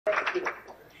Thank you.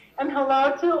 And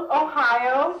hello to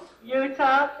Ohio,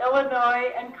 Utah,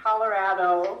 Illinois, and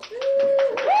Colorado.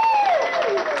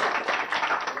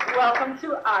 Welcome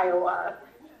to Iowa.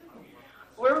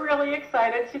 We're really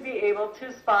excited to be able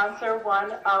to sponsor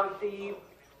one of the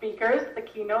speakers, the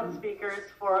keynote speakers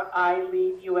for I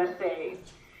Lead USA.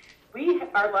 We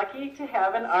are lucky to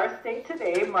have in our state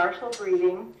today Marshall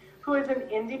Breeding, who is an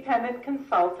independent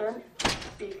consultant,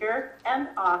 speaker, and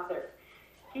author.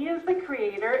 He is the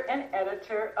creator and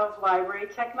editor of Library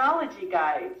Technology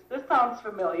Guides. This sounds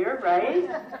familiar, right?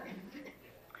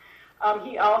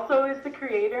 He also is the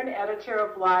creator and editor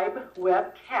of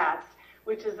LibWebCats,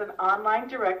 which is an online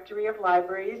directory of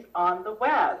libraries on the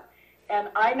web. And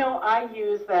I know I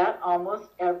use that almost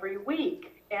every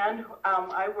week. And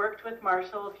I worked with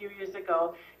Marshall a few years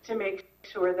ago to make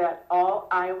sure that all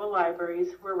Iowa libraries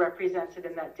were represented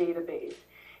in that database.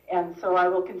 And so I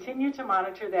will continue to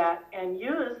monitor that and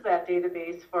use that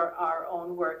database for our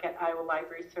own work at Iowa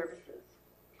Library Services.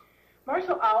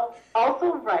 Marshall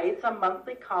also writes a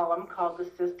monthly column called The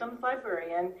Systems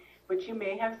Librarian, which you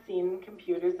may have seen in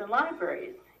Computers and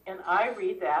Libraries, and I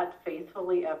read that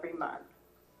faithfully every month.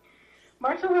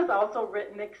 Marshall has also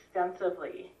written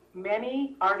extensively,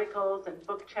 many articles and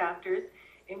book chapters,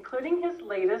 including his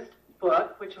latest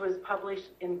book, which was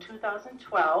published in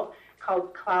 2012,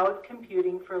 called Cloud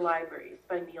Computing for Libraries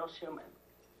by Neil Schumann.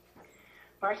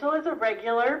 Marshall is a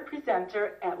regular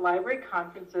presenter at library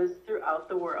conferences throughout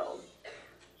the world.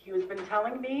 He has been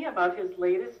telling me about his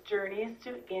latest journeys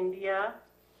to India,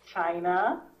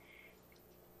 China,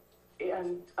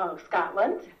 and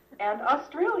Scotland, and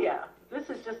Australia. This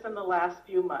is just in the last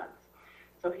few months.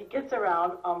 So he gets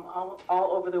around all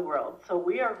over the world. So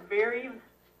we are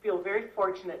feel very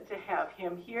fortunate to have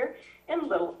him here in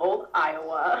little old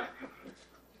Iowa.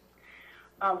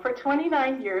 For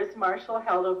 29 years, Marshall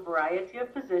held a variety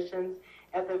of positions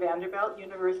at the Vanderbilt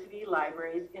University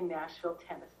Libraries in Nashville,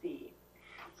 Tennessee.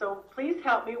 So please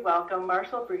help me welcome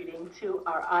Marshall Breeding to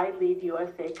our I Lead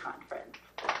USA conference.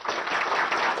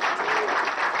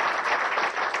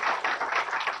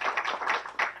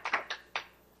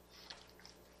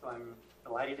 So I'm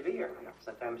delighted to be here.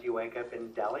 Sometimes you wake up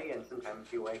in Delhi, and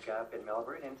sometimes you wake up in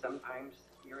Melbourne, and sometimes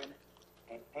you're in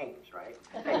Ames, right?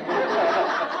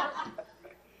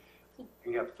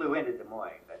 You flew into Des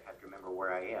Moines, but have to remember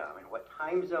where I am and what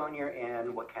time zone you're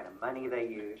in, what kind of money they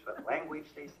use, what language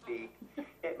they speak.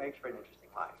 It makes for an interesting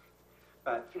life.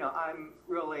 But, I'm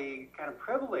really kind of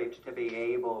privileged to be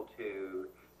able to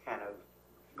kind of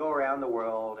go around the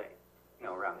world,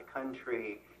 around the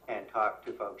country, and talk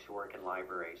to folks who work in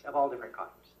libraries of all different kinds.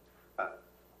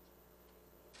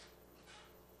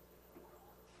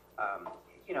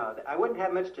 I wouldn't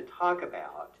have much to talk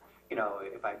about,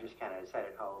 if I just kind of sat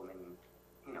at home and,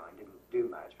 and didn't do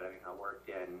much. But I worked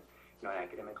in, an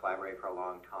academic library for a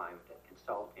long time,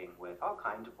 consulting with all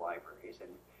kinds of libraries. And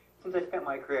since I spent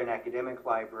my career in academic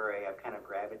library, I've kind of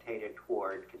gravitated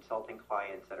toward consulting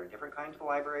clients that are different kinds of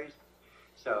libraries.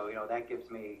 So, that gives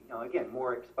me, again,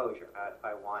 more exposure. If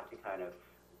I want to kind of,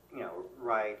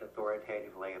 write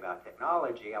authoritatively about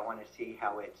technology, I want to see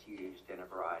how it's used in a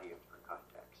variety of different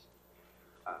contexts.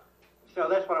 So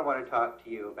that's what I want to talk to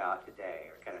you about today,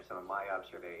 or kind of some of my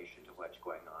observations of what's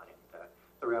going on in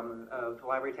the realm of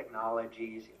library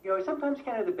technologies. Sometimes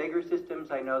kind of the bigger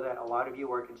systems, I know that a lot of you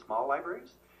work in small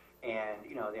libraries, and,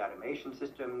 the automation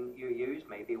system you use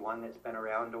may be one that's been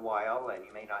around a while, and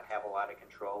you may not have a lot of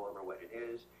control over what it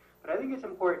is. But I think it's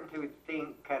important to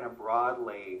think kind of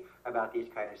broadly about these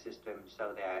kind of systems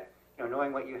so that,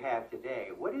 knowing what you have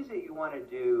today, what is it you want to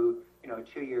do,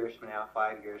 2 years from now,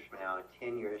 5 years from now,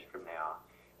 10 years from now,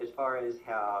 as far as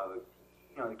how,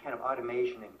 the kind of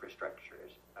automation infrastructure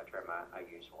is a term I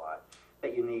use a lot,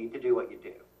 that you need to do what you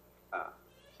do.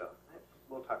 So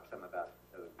we'll talk some about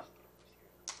those things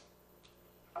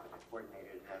here.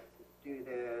 Coordinated enough to do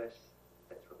this.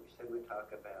 That's what we said we'd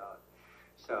talk about.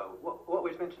 So what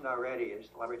was mentioned already is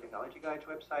the Library Technology Guides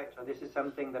website. So this is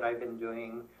something that I've been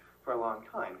doing for a long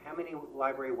time. How many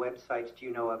library websites do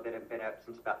you know of that have been up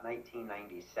since about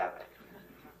 1997?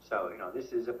 So,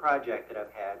 this is a project that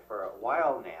I've had for a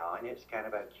while now, and it's kind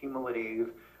of a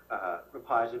cumulative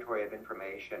repository of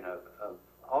information of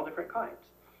all different kinds.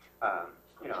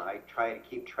 I try to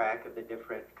keep track of the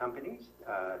different companies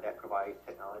that provide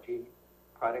technology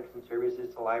products and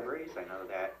services to libraries. I know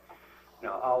that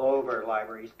all over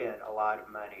libraries spend a lot of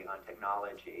money on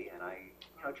technology, and I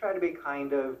try to be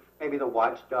kind of maybe the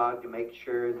watchdog to make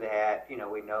sure that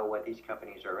we know what these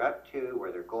companies are up to,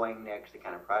 where they're going next, the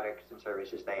kind of products and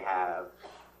services they have,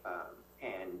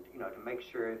 and to make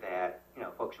sure that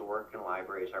folks who work in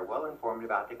libraries are well informed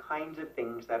about the kinds of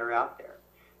things that are out there.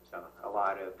 So a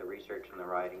lot of the research and the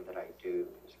writing that I do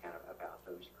is kind of about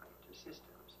those kinds of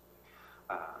systems.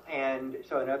 And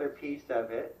so another piece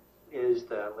of it is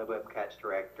the libwebcats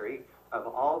directory. Of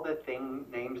all the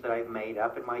names that I've made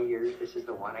up in my years, this is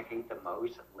the one I hate the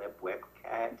most,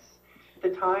 libwebcats. At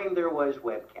the time, there was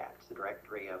webcats, the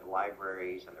directory of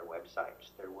libraries and their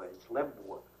websites. There was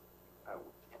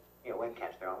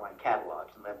webcats, their online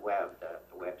catalogs, and libweb, the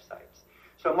websites.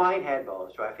 So mine had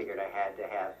both, so I figured I had to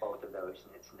have both of those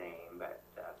in its name. But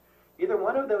either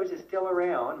one of those is still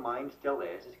around. Mine still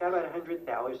is. It's got about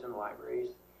 100,000 libraries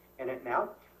in it now.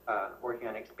 Working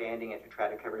on expanding it to try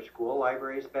to cover school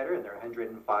libraries better, and there are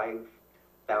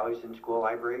 105,000 school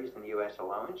libraries in the U.S.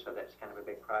 alone, so that's kind of a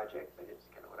big project, but it's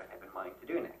kind of what I have in mind to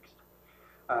do next.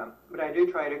 But I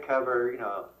do try to cover,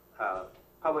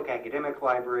 public academic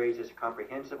libraries as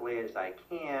comprehensively as I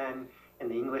can in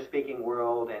the English-speaking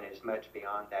world, and as much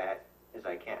beyond that as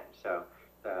I can. So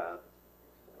the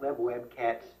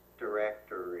libwebcats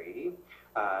directory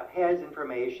has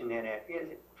information in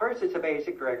it. First, it's a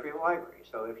basic directory of libraries.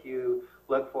 So if you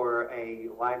look for a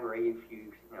library, if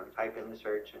you type in the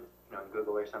search in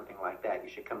Google or something like that, you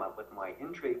should come up with my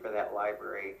entry for that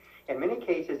library. In many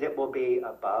cases, it will be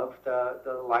above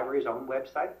the library's own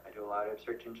website. I do a lot of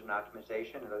search engine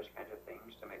optimization and those kinds of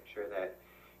things to make sure that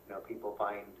people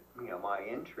find my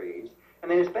entries. And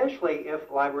then especially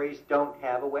if libraries don't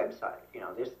have a website,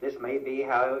 this may be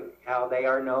how they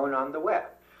are known on the web.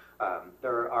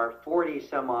 There are 40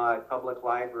 some odd public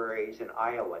libraries in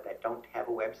Iowa that don't have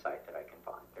a website that I can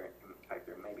find. In fact,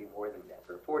 there may be more than that.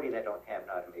 There are 40 that don't have an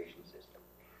automation system.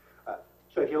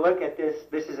 So if you look at this,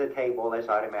 this is a table that's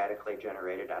automatically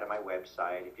generated out of my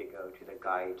website. If you go to the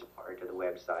guides part of the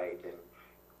website and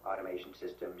automation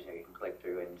systems, you can click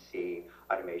through and see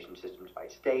automation systems by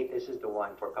state. This is the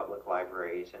one for public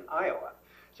libraries in Iowa.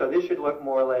 So this should look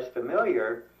more or less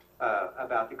familiar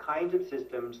about the kinds of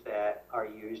systems that are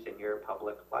used in your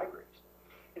public libraries.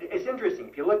 It's interesting.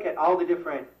 If you look at all the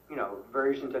different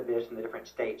versions of this in the different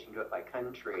states, you can do it by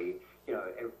country,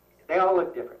 they all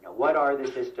look different. What are the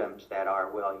systems that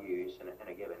are well used in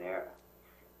a given area?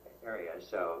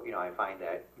 So, I find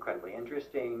that incredibly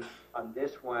interesting. On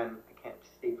this one, I can't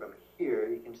see from here.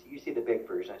 You see the big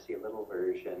version. I see a little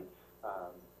version.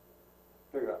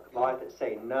 There are a lot that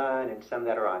say none and some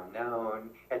that are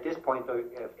unknown. At this point, though,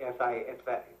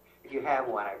 if you have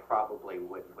one, I probably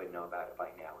would know about it by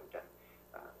now. We've done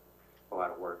a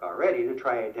lot of work already to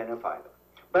try to identify them.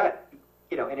 But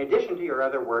in addition to your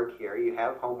other work here, you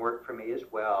have homework for me as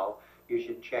well. You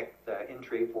should check the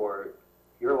entry for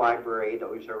your library,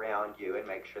 those around you, and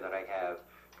make sure that I have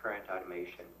current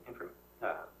automation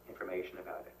information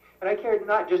about it. And I care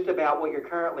not just about what you're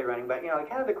currently running, but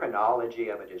kind of the chronology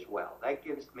of it as well. That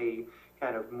gives me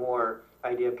kind of more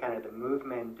idea of kind of the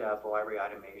movement of the library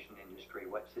automation industry,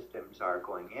 what systems are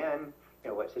going in,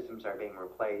 what systems are being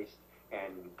replaced,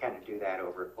 and kind of do that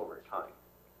over time.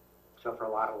 So for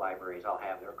a lot of libraries, I'll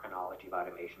have their chronology of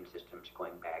automation systems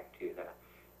going back to the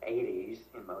 80s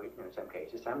in some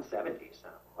cases, some 70s.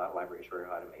 A lot of libraries were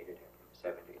automated in the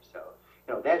 70s. So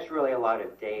that's really a lot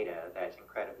of data that's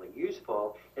incredibly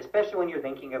useful, especially when you're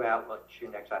thinking about what your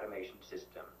next automation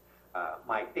system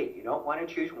might be. You don't want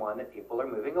to choose one that people are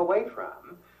moving away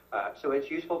from. So it's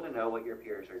useful to know what your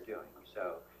peers are doing.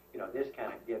 So this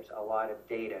kind of gives a lot of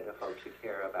data to folks who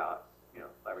care about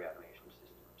library automation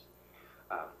systems.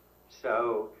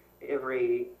 So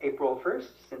every April 1st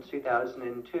since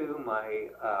 2002, my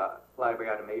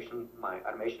my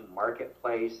automation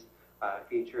marketplace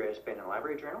feature has been in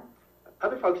Library Journal.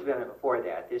 Other folks have done it before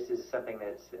that. This is something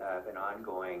that's been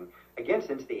ongoing, again,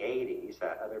 since the 80s.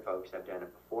 Other folks have done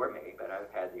it before me, but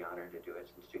I've had the honor to do it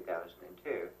since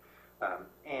 2002.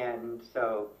 And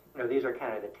so, these are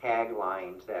kind of the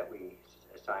taglines that we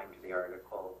assign to the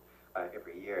article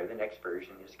every year. The next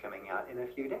version is coming out in a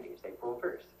few days, April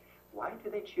 1st. Why do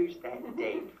they choose that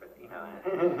date for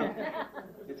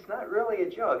It's not really a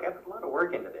joke. I put a lot of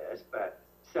work into this, but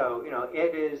so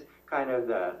it is kind of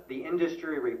the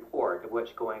industry report of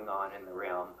what's going on in the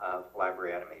realm of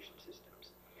library automation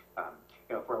systems.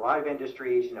 For a lot of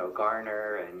industries,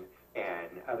 Gartner and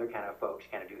other kind of folks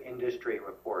kind of do industry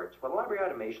reports. Well, the library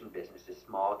automation business is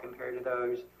small compared to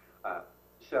those.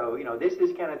 So this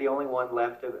is kind of the only one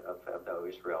left of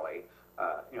those really.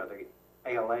 The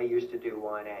ALA used to do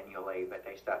one annually, but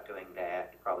they stopped doing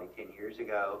that probably 10 years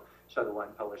ago. So the one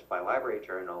published by Library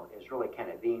Journal is really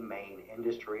kind of the main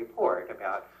industry report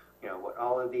about, what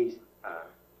all of these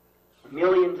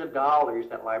millions of dollars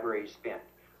that libraries spend.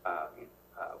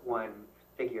 One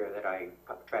figure that I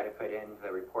try to put into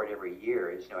the report every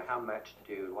year is, how much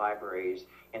do libraries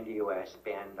in the U.S.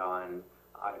 spend on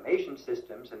automation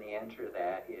systems, and the answer to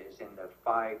that is in the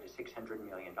 $500 to $600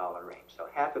 million range. So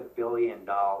 $500 million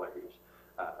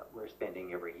we're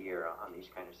spending every year on these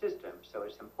kind of systems. So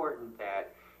it's important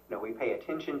that we pay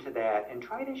attention to that and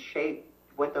try to shape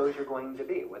what those are going to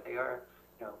be, what they are.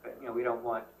 But we don't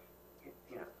want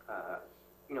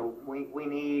we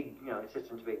need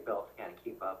systems to be built to kind of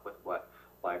keep up with what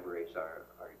libraries are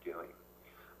doing.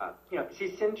 It's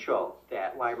essential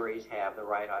that libraries have the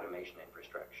right automation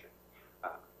infrastructure.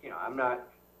 I'm not,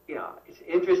 it's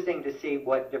interesting to see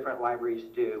what different libraries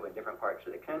do in different parts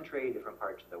of the country, different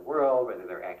parts of the world, whether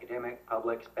they're academic,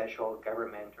 public, special,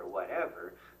 government, or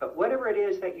whatever. But whatever it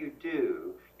is that you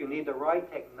do, you need the right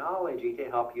technology to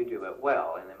help you do it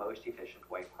well in the most efficient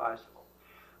way possible.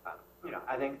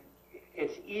 I think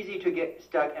it's easy to get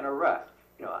stuck in a rut.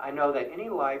 I know that any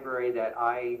library that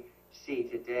I see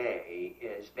today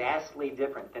is vastly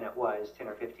different than it was 10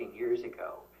 or 15 years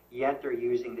ago, yet they're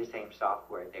using the same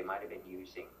software they might have been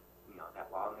using that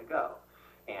long ago,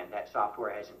 and that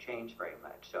software hasn't changed very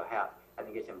much. So I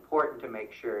think it's important to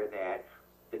make sure that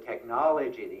the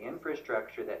technology, the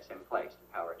infrastructure that's in place,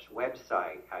 how its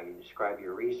website, how you describe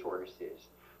your resources,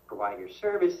 provide your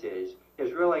services,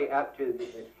 is really up to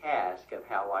the task of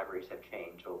how libraries have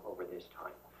changed over this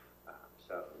time.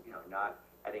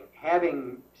 I think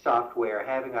having software,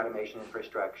 having automation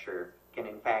infrastructure can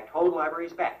in fact hold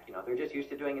libraries back. They're just used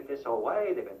to doing it this whole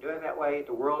way. They've been doing it that way.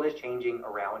 The world is changing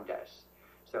around us.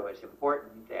 So it's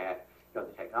important that the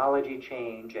technology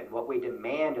change and what we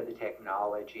demand of the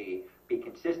technology be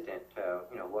consistent to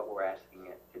what we're asking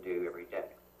it to do every day.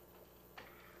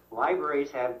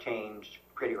 Libraries have changed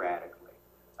pretty radically.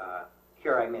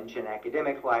 Here I mention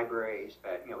academic libraries,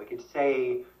 but we could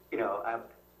say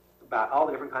about all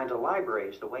the different kinds of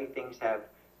libraries, the way things have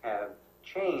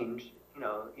changed,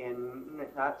 in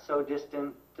not so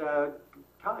distant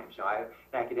times.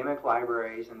 In academic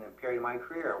libraries, in the period of my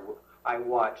career, I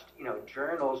watched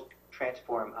journals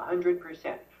transform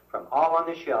 100% from all on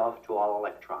the shelf to all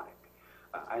electronic.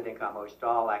 I think almost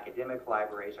all academic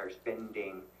libraries are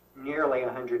spending nearly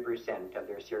 100% of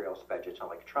their serial budgets on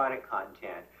electronic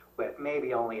content, with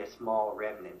maybe only a small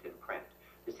remnant in print.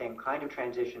 The same kind of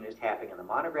transition is happening on the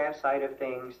monograph side of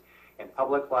things. In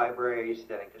public libraries,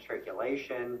 I think the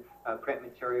circulation of print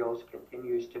materials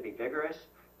continues to be vigorous,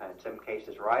 in some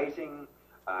cases rising.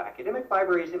 Academic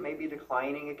libraries, it may be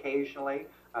declining occasionally,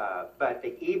 but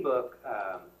the ebook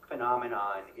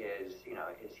phenomenon is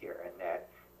here, and that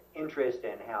interest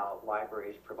in how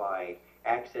libraries provide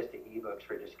access to ebooks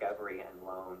for discovery and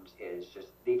loans is just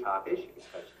the top issue,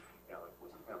 because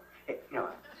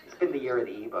it's been the year of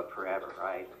the ebook forever,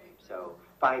 right? So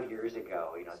 5 years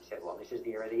ago, they said, well, this is the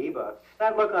year of the ebook. And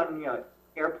I'd look on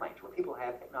airplanes where people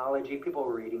have technology, people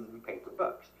are reading paper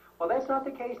books. Well, that's not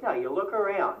the case now. You look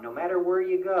around, no matter where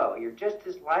you go, you're just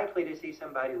as likely to see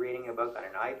somebody reading a book on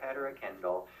an iPad or a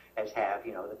Kindle as have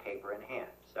the paper in hand.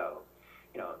 So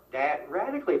that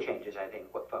radically changes, I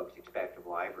think, what folks expect of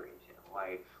libraries.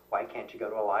 Why can't you go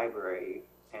to a library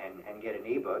and get an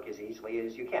ebook as easily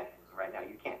as you can? Right now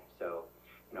you can't. So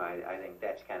I think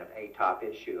that's kind of a top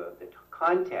issue of the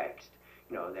context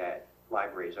that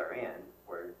libraries are in,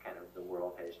 where kind of the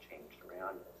world has changed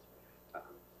around us.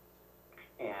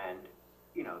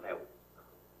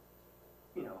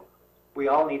 We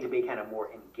all need to be kind of more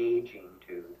engaging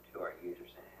to our users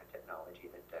and have technology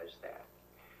that does that.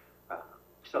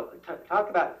 So talk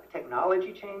about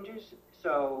technology changes.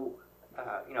 So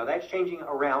that's changing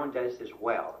around us as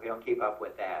well. If we don't keep up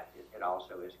with that, it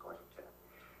also is going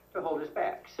to hold us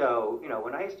back. So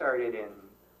when I started in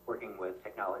working with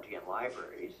technology in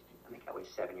libraries, I think I was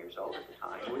 7 years old at the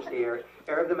time. It was the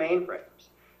era of the mainframes.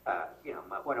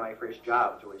 One of my first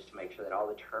jobs was to make sure that all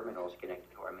the terminals connected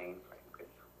to our mainframe could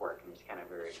work in this kind of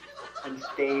very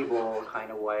unstable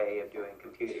kind of way of doing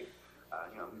computing.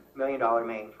 $1 million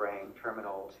mainframe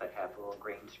terminals that have little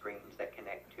green screens that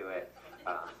connect to it,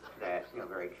 that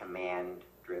very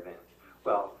command-driven.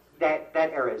 Well, that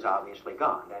era is obviously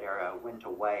gone. That era went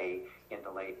away in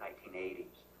the late 1980s,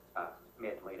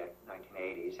 mid-late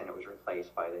 1980s, and it was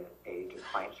replaced by the age of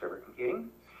client-server computing.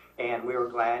 And we were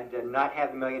glad to not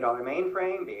have the $1 million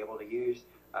mainframe, be able to use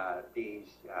these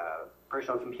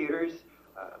personal computers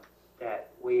that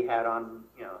we had on,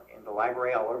 in the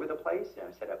library all over the place.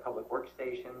 Set up public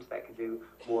workstations that could do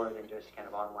more than just kind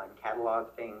of online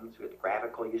catalog things with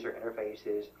graphical user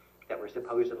interfaces that were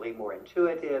supposedly more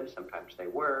intuitive. Sometimes they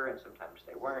were, and sometimes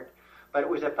they weren't. But it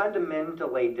was a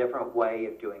fundamentally different way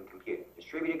of doing computing.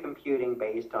 Distributed computing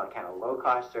based on kind of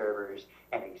low-cost servers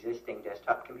and existing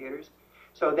desktop computers.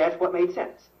 So that's what made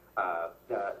sense.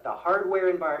 The hardware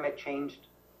environment changed,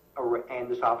 and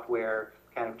the software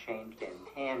kind of changed in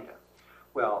tandem.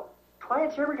 Well,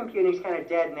 client-server computing is kind of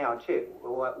dead now too.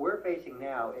 Well, what we're facing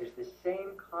now is the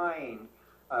same kind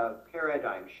of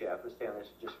paradigm shift, let's stay on this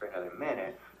just for another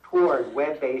minute, toward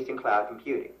web-based and cloud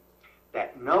computing.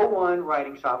 That no one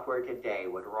writing software today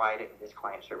would write it in this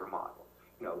client-server model.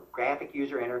 Graphic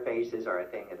user interfaces are a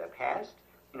thing of the past.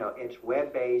 It's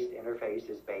web-based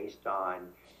interfaces based on,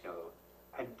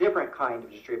 a different kind of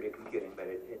distributed computing, but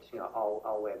it's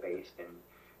all web-based and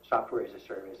software as a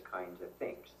service kinds of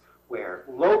things. Where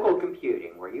local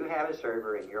computing, where you have a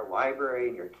server in your library,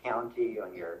 in your county,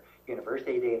 on your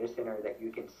university data center that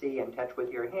you can see and touch with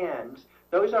your hands,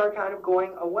 those are kind of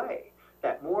going away.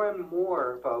 That more and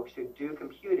more folks who do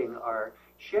computing are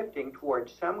shifting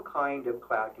towards some kind of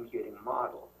cloud computing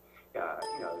model.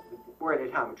 We're at a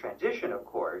time of transition, of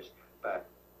course, but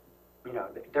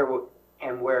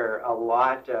and where a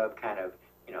lot of kind of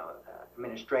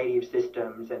administrative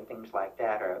systems and things like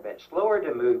that are a bit slower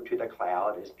to move to the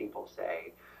cloud, as people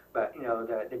say. But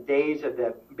the days of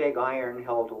the big iron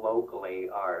held locally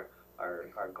are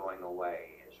going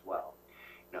away as well.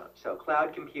 So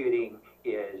cloud computing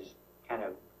is kind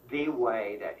of the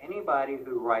way that anybody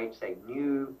who writes a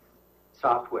new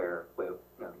software with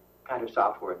kind of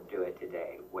software to do it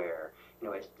today, where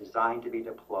it's designed to be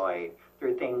deployed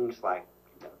through things like,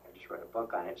 I just wrote a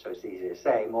book on it, so it's easy to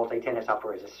say, multi-tenant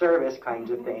software as a service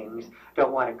kinds of things.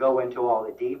 Don't want to go into all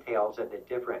the details of the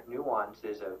different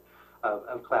nuances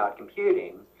of cloud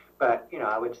computing, but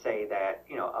I would say that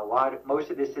most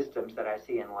of the systems that I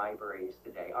see in libraries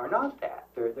today are not that.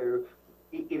 They're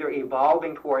either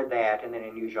evolving toward that, and then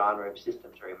a new genre of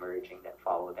systems are emerging that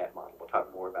follow that model. We'll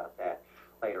talk more about that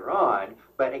later on.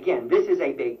 But again, this is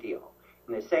a big deal.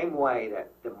 In the same way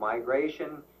that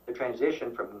the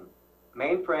transition from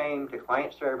mainframe to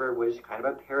client server was kind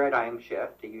of a paradigm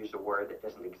shift, to use a word that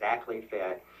doesn't exactly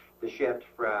fit, the shift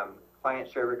from client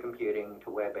server computing to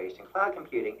web-based and cloud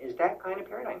computing is that kind of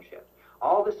paradigm shift.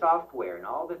 All the software and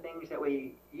all the things that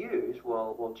we use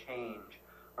will change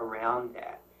around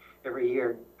that. Every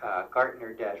year,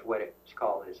 Gartner does what it's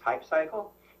called its hype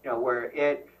cycle, where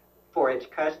it, for its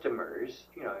customers,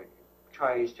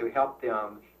 tries to help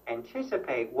them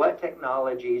anticipate what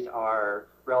technologies are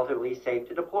relatively safe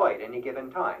to deploy at any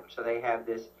given time. So they have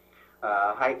this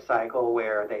hype cycle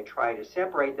where they try to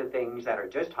separate the things that are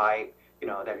just hype,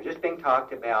 that are just being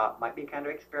talked about, might be kind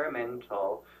of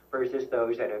experimental, versus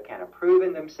those that have kind of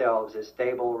proven themselves as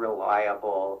stable,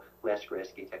 reliable, less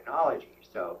risky technologies.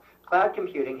 So cloud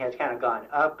computing has kind of gone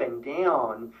up and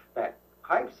down that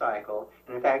hype cycle.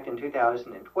 And in fact, in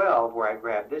 2012, where I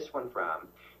grabbed this one from,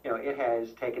 it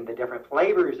has taken the different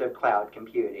flavors of cloud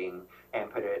computing and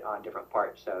put it on different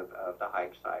parts of the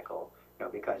hype cycle,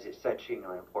 because it's such an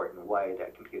important way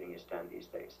that computing is done these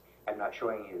days. I'm not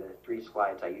showing you the 3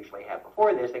 slides I usually have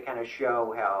before this that kind of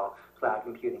show how cloud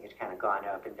computing has kind of gone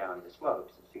up and down the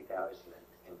slope since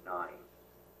 2009.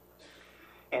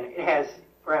 And it has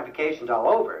ramifications all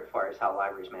over as far as how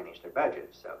libraries manage their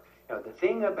budgets. So, the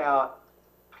thing about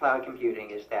cloud computing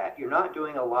is that you're not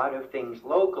doing a lot of things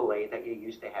locally that you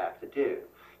used to have to do.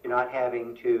 You're not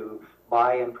having to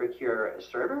buy and procure a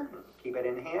server and keep it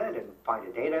in hand and find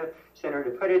a data center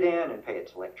to put it in and pay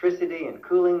its electricity and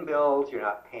cooling bills. You're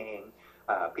not paying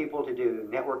people to do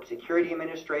network security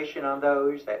administration on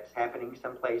those. That's happening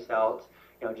someplace else.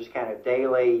 Just kind of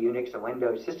daily Unix and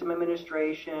Windows system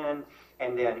administration,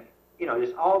 and then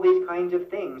just all these kinds of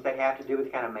things that have to do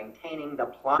with kind of maintaining the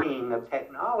plumbing of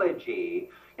technology,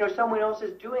 someone else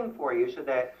is doing for you, so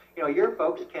that, your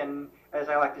folks can, as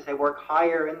I like to say, work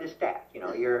higher in the stack.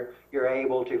 You're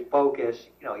able to focus,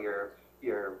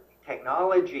 your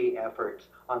technology efforts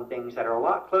on things that are a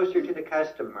lot closer to the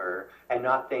customer and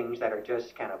not things that are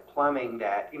just kind of plumbing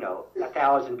that,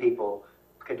 1,000 people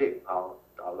could do. All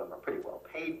of them are pretty well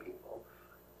paid people.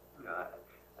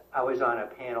 I was on a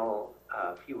panel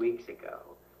a few weeks ago,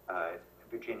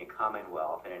 Virginia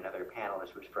Commonwealth, and another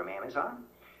panelist was from Amazon,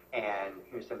 and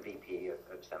he was some VP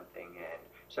of something. And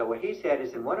so what he said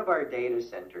is, in one of our data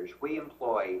centers, we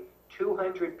employ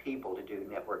 200 people to do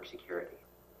network security.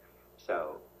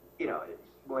 So,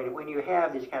 when you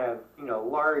have these kind of,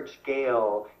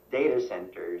 large-scale data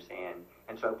centers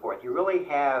and so forth, you really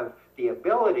have the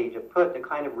ability to put the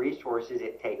kind of resources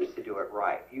it takes to do it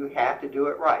right. You have to do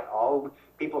it right. All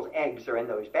people's eggs are in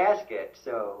those baskets,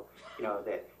 so,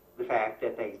 that the fact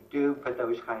that they do put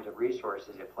those kinds of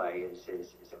resources at play is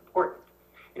important.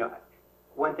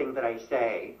 One thing that I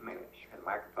say, maybe I should turn the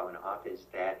microphone off, is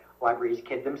that libraries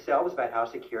kid themselves about how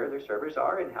secure their servers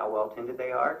are and how well tended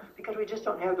they are, because we just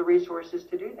don't have the resources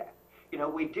to do that.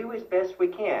 We do as best we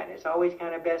can. It's always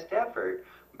kind of best effort,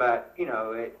 but,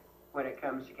 when it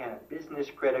comes to kind of business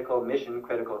critical, mission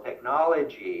critical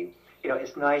technology,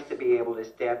 it's nice to be able to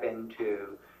step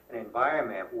into an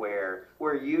environment where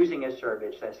we're using a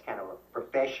service that's kind of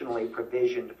professionally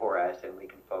provisioned for us and we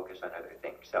can focus on other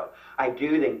things. So I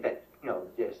do think that,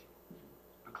 this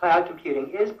cloud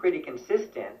computing is pretty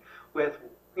consistent with,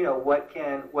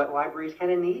 what libraries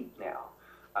kind of need now.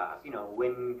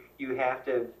 When you have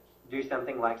to do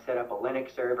something like set up a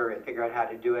Linux server and figure out how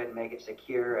to do it and make it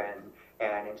secure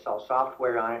and install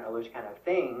software on it and all those kind of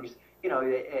things,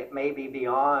 it may be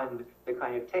beyond the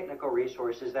kind of technical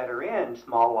resources that are in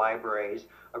small libraries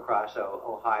across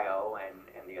Ohio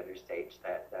and the other states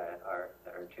that are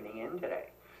tuning in today.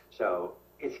 So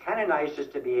it's kind of nice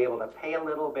just to be able to pay a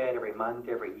little bit every month,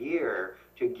 every year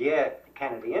to get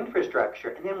kind of the infrastructure,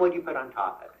 and then what do you put on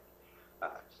top of it?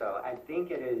 So I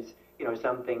think it is,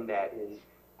 something that is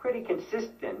pretty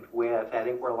consistent with, I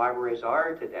think, where libraries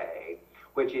are today,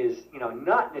 which is,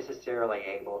 not necessarily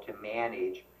able to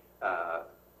manage,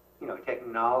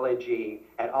 technology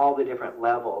at all the different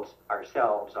levels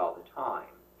ourselves all the time.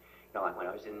 Like when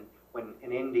I was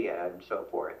in India and so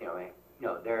forth,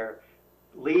 they're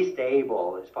least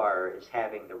able as far as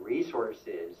having the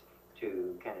resources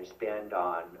to kind of spend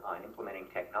on implementing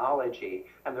technology,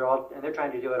 and they're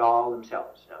trying to do it all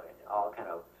themselves, all kind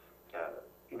of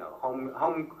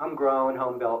homegrown,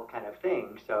 home built kind of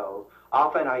thing. So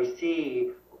often I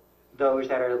see those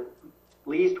that are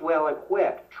least well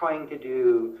equipped trying to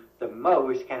do the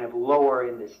most kind of lower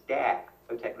in the stack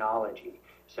of technology.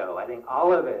 So I think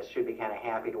all of us should be kind of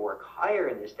happy to work higher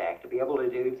in the stack to be able to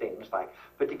do things like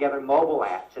put together mobile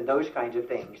apps and those kinds of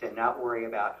things, and not worry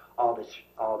about all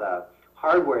the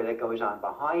hardware that goes on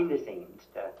behind the scenes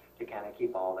to kind of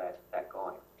keep all that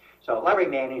going. So library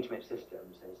management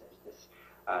systems, as this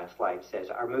slide says,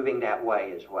 are moving that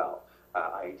way as well.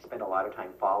 I spend a lot of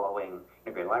time following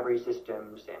integrated library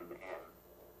systems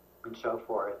and so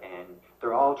forth, and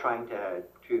they're all trying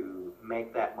to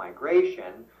make that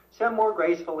migration, some more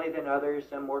gracefully than others,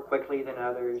 some more quickly than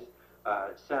others,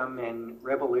 some in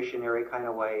revolutionary kind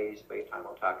of ways, but time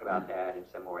we'll talk about that, and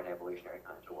some more in evolutionary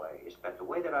kinds of ways. But the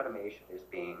way that automation is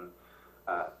being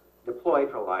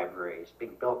deployed for libraries,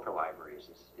 being built for libraries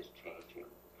is changing.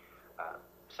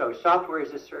 So software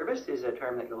as a service is a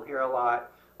term that you'll hear a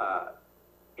lot.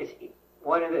 It's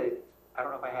one of the, I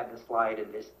don't know if I have the slide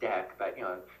in this deck, but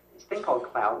this thing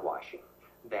called cloud washing.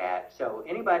 So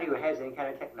anybody who has any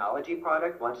kind of technology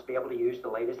product wants to be able to use the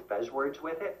latest buzzwords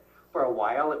with it. For a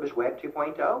while it was Web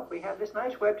 2.0. We have this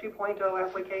nice Web 2.0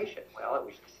 application. Well, it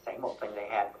was the same old thing they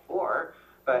had before,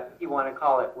 but you want to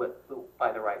call it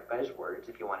by the right buzzwords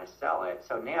if you want to sell it.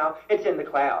 So now it's in the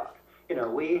cloud.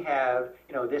 We have,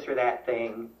 this or that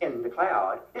thing in the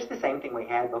cloud. It's the same thing we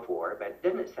had before, but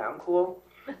doesn't it sound cool?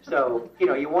 So,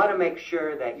 you want to make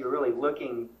sure that you're really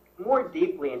looking more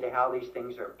deeply into how these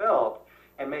things are built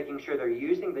and making sure they're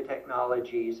using the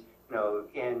technologies,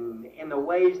 in the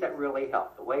ways that really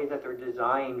help, the ways that they're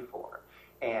designed for.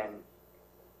 And,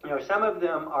 some of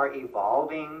them are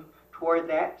evolving toward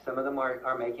that. Some of them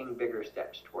are making bigger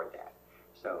steps toward that.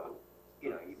 So,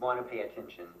 you want to pay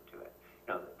attention to it.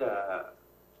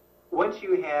 Once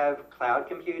you have cloud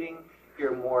computing,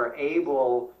 you're more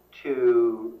able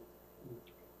to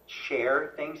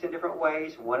share things in different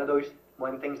ways.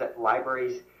 One things that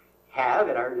libraries have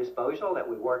at our disposal that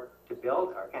we work to build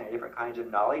are kind of different kinds of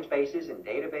knowledge bases and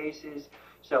databases.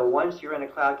 So once you're in a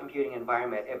cloud computing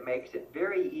environment, it makes it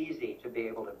very easy to be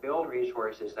able to build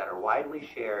resources that are widely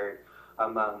shared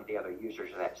among the other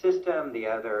users of that system, the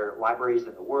other libraries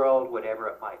in the world, whatever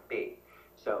it might be.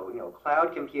 So,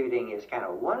 cloud computing is kind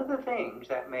of one of the things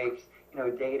that makes,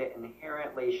 data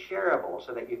inherently shareable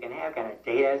so that you can have kind of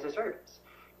data as a service.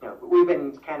 We've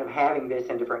been kind of having this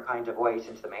in different kinds of ways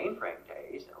since the mainframe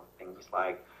days. Things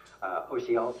like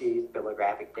OCLC's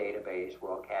Bibliographic Database,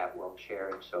 WorldCat,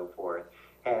 WorldShare, and so forth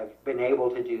have been able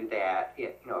to do that,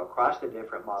 across the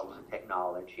different models of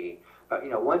technology. But,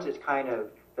 once it's kind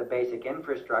of the basic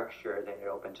infrastructure, then it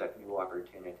opens up new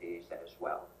opportunities as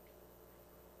well.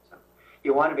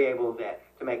 You want to be able to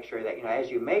make sure that, as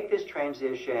you make this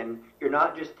transition, you're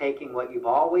not just taking what you've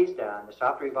always done, the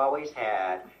software you've always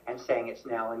had, and saying it's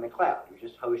now in the cloud. You're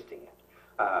just hosting it.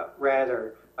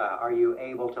 Rather, are you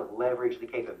able to leverage the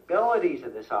capabilities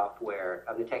of the software,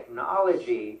 of the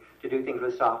technology, to do things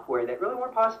with software that really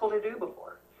weren't possible to do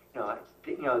before?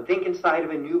 Think inside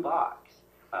of a new box,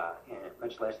 and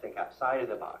much less think outside of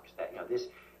the box. That, this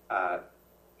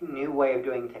new way of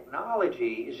doing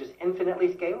technology is just infinitely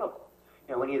scalable.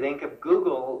 When you think of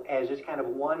Google as just kind of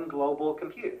one global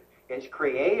computer, it's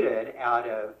created out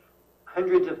of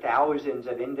hundreds of thousands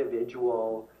of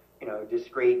individual,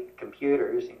 discrete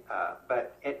computers,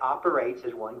 but it operates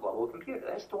as one global computer.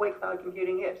 That's the way cloud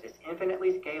computing is. It's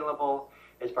infinitely scalable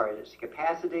as far as its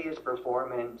capacity, its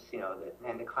performance,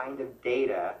 and the kind of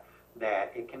data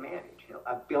that it can manage.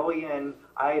 1 billion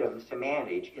items to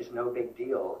manage is no big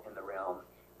deal in the realm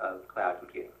of cloud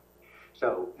computing.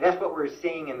 So that's what we're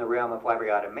seeing in the realm of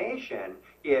library automation,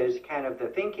 is kind of the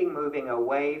thinking moving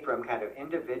away from kind of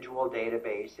individual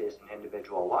databases and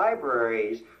individual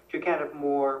libraries to kind of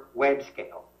more web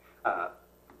scale.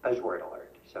 Buzzword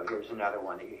alert. So here's another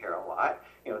one that you hear a lot.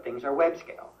 Things are web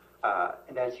scale.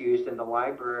 And that's used in the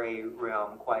library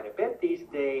realm quite a bit these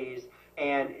days.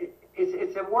 And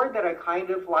it's a word that I kind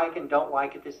of like and don't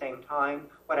like at the same time.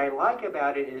 What I like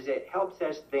about it is it helps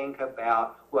us think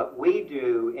about what we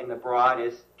do in the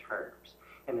broadest terms.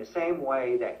 In the same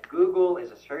way that Google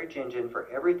is a search engine for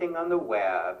everything on the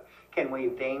web, can we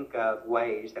think of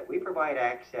ways that we provide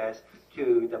access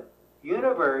to the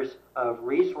universe of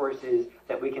resources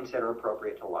that we consider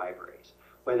appropriate to libraries,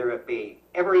 whether it be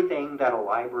everything that a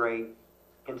library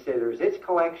considers its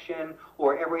collection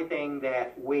or everything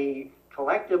that we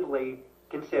collectively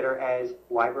consider as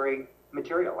library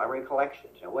material, library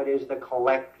collections. What is the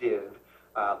collective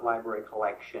library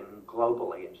collection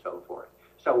globally and so forth.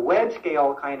 So web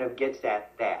scale kind of gets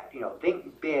at that.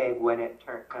 Think big when it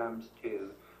comes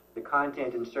to the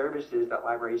content and services that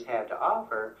libraries have to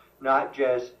offer, not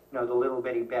just the little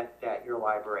bitty bit that your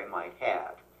library might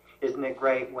have. Isn't it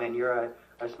great when you're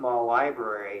a small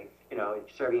library,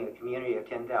 serving a community of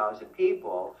 10,000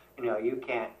 people, you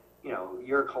can't,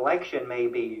 your collection may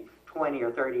be 20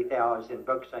 or 30,000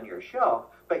 books on your shelf,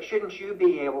 but shouldn't you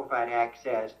be able to find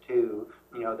access to,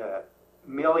 the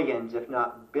millions, if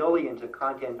not billions, of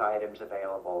content items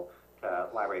available to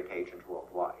library patrons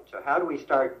worldwide? So how do we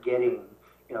start getting,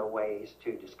 ways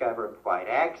to discover and provide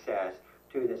access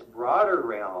to this broader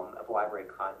realm of library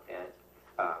content?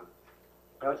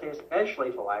 I would say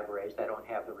especially for libraries that don't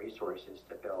have the resources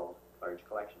to build large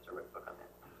collections or book on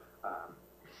that.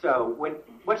 So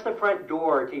what's the front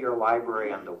door to your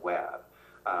library on the web?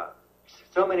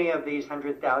 So many of these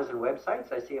 100,000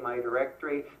 websites I see in my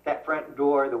directory, that front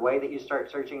door, the way that you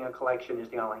start searching a collection, is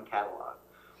the online catalog.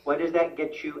 What does that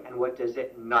get you and what does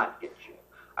it not get you?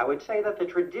 I would say that the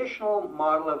traditional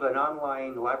model of an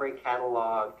online library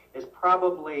catalog is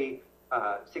probably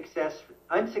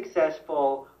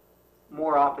unsuccessful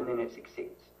more often than it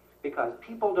succeeds, because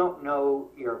people don't know,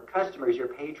 your customers, your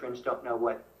patrons don't know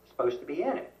what's supposed to be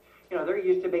in it. They're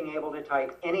used to being able to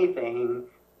type anything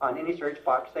on any search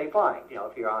box they find.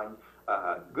 If you're on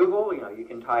Google, you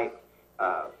can type,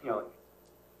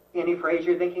 any phrase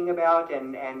you're thinking about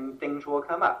and things will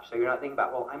come up. So you're not thinking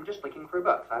about, well, I'm just looking for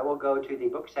books. I will go to the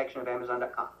book section of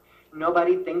Amazon.com.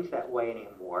 Nobody thinks that way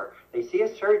anymore. They see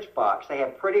a search box. They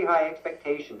have pretty high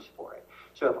expectations for it.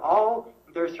 So if all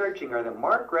they're searching are the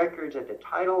MARC records at the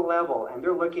title level and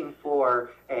they're looking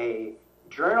for a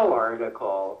journal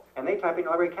article and they type in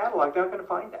library catalog, they're not going to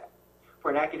find that. For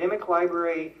an academic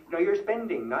library, you're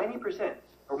spending 90%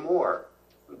 or more,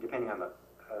 depending on the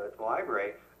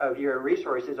library, of your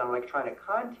resources on electronic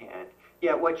content.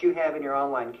 Yet what you have in your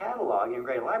online catalog, your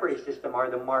integrated library system, are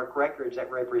the MARC records that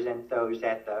represent those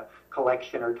at the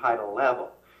collection or title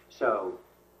level. So,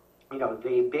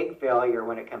 the big failure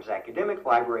when it comes to academic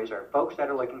libraries are folks that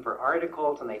are looking for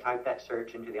articles and they type that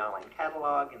search into the online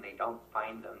catalog and they don't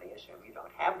find them. They assume you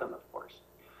don't have them, of course.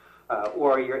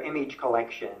 Or your image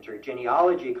collections or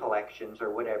genealogy collections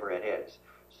or whatever it is.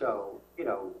 So,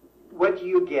 what do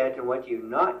you get and what do you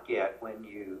not get when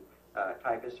you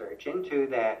type a search into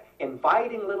that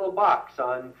inviting little box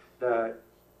on the,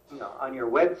 on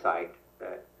your website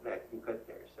that you put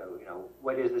there? So,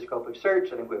 what is the scope of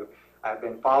search? I think I've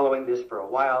been following this for a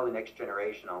while. The next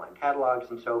generation online catalogs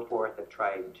and so forth have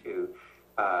tried to,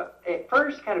 at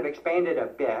first, kind of expand it a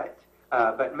bit,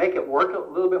 but make it work a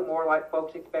little bit more like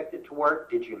folks expect it to work.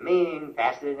 Did you mean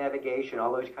faceted navigation,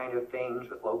 all those kind of things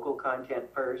with local content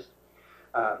first?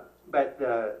 But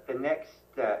the next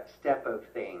step of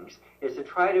things is to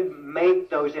try to make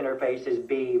those interfaces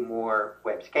be more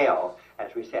web scale,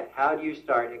 as we said. How do you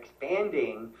start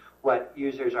expanding what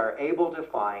users are able to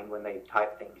find when they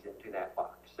type things into that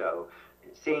box? So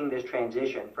seeing this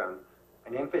transition from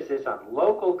an emphasis on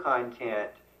local content,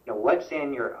 what's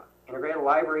in your integrated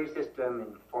library system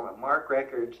in the form of MARC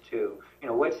records, to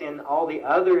what's in all the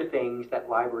other things that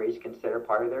libraries consider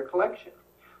part of their collection,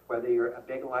 whether you're a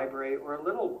big library or a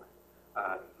little one.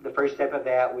 The first step of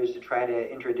that was to try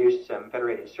to introduce some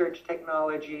federated search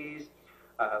technologies.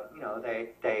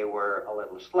 They were a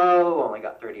little slow, only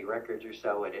got 30 records or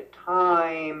so at a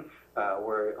time,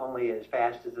 were only as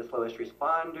fast as the slowest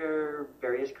responder,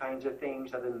 various kinds of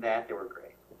things. Other than that, they were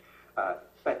great.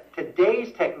 But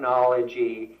today's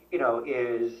technology,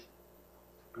 is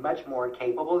much more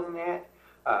capable than that.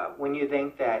 When you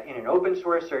think that in an open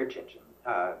source search engine,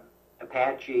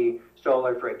 Apache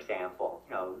Solr, for example,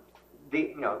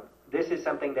 this is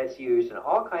something that's used in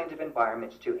all kinds of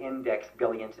environments to index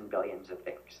billions and billions of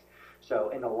things. So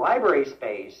in the library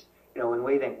space, when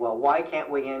we think, well, why can't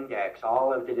we index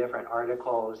all of the different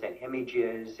articles and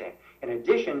images, and in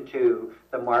addition to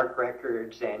the MARC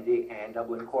records and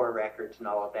Dublin Core records and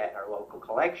all of that in our local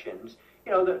collections,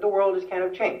 the world has kind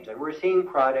of changed, and we're seeing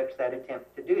products that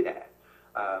attempt to do that.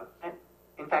 And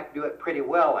in fact, do it pretty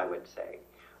well, I would say.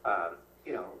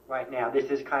 Right now, this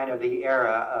is kind of the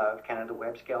era of kind of the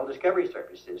web scale discovery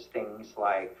services, things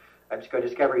like EBSCO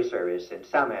Discovery Service and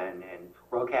Summon and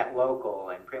WorldCat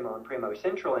Local and Primo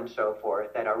Central and so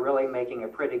forth that are really making a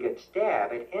pretty good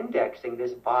stab at indexing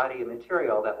this body of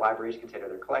material that libraries consider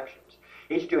their collections.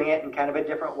 Each doing it in kind of a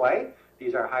different way.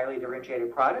 These are highly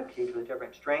differentiated products, each with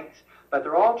different strengths, but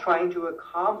they're all trying to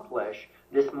accomplish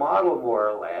this model more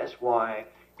or less. Why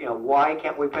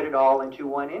can't we put it all into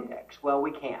one index? Well,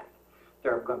 we can.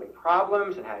 There are going to be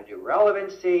problems and how to do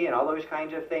relevancy and all those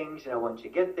kinds of things, once you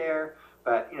get there.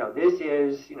 But, this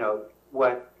is,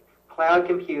 what cloud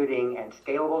computing and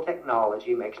scalable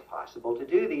technology makes possible to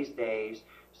do these days.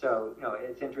 So,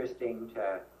 it's interesting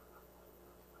to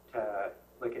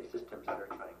look at systems that are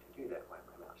trying to do that. Why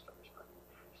my mouse stops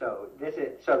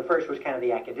running? So the first was kind of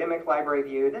the academic library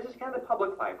view. This is kind of the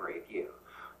public library view.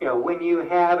 When you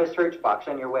have a search box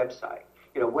on your website,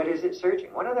 what is it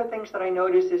searching? One of the things that I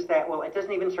noticed is that, well, it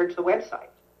doesn't even search the website.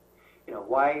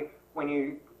 Why, when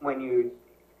you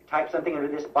type something into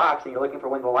this box and you're looking for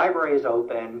when the library is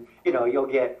open, you'll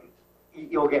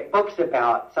get books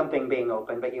about something being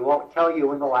open, but you won't tell you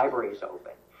when the library is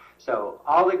open. So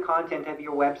all the content of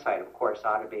your website, of course,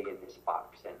 ought to be in this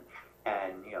box, and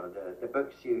the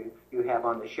books you have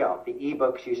on the shelf, the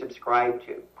ebooks you subscribe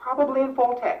to, probably in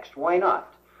full text. Why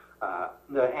not?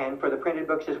 And for the printed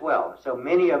books as well. So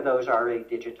many of those are already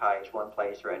digitized one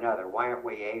place or another. Why aren't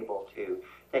we able to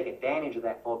take advantage of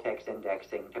that full text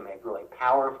indexing to make really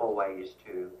powerful ways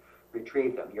to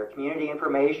retrieve them? Your community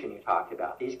information you talked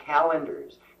about, these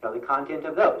calendars, the content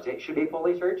of those, it should be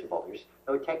fully searchable. There's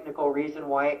no technical reason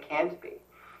why it can't be.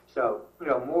 So,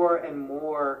 more and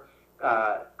more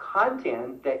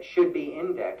content that should be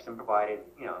indexed and provided,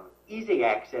 easy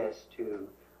access to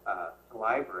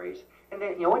libraries. And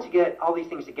then, once you get all these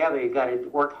things together, you've got to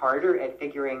work harder at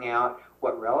figuring out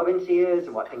what relevancy is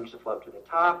and what things should float to the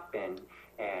top and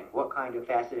what kind of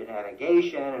faceted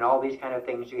navigation and all these kind of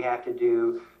things you have to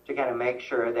do to kind of make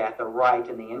sure that the right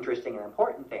and the interesting and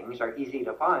important things are easy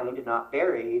to find and not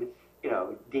buried,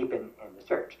 deep in the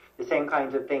search. The same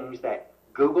kinds of things that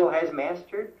Google has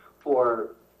mastered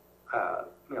for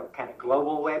kind of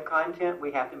global web content,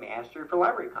 we have to master for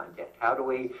library content. How do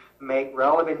we make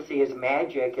relevancy as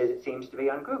magic as it seems to be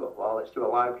on Google? Well, it's through a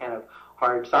lot of kind of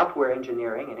hard software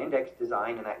engineering and index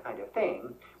design and that kind of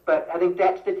thing. But I think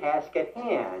that's the task at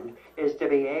hand, is to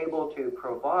be able to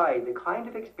provide the kind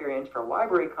of experience for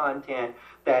library content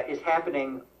that is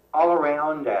happening all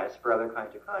around us for other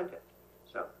kinds of content.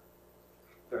 So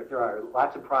there are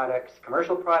lots of products,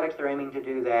 commercial products that are aiming to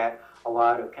do that, a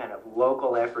lot of kind of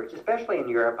local efforts, especially in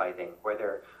Europe, I think, where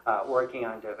they're working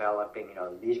on developing,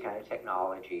 these kind of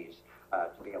technologies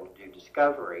to be able to do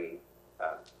discovery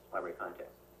library content.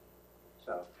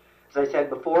 So, as I said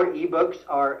before, ebooks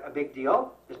are a big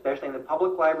deal, especially in the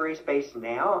public library space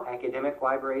now. Academic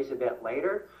libraries a bit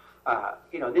later.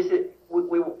 This is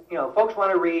folks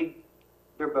want to read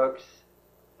their books,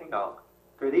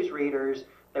 through these readers.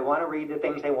 They want to read the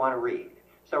things they want to read.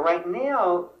 So right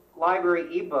now,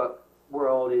 library ebook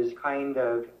world is kind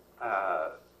of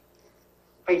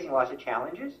facing lots of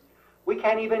challenges. We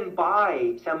can't even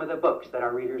buy some of the books that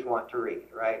our readers want to read,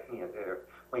 right?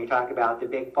 When you talk about the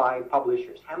big 5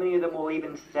 publishers, how many of them will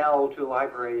even sell to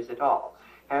libraries at all?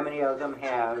 How many of them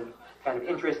have kind of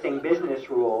interesting business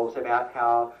rules about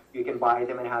how you can buy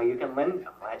them and how you can lend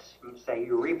them? Let's say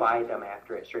you rebuy them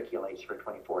after it circulates for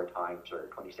 24 times or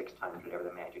 26 times, whatever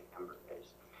the magic number is.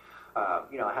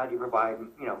 How do you provide,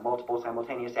 multiple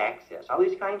simultaneous access? All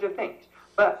these kinds of things.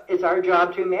 But it's our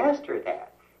job to master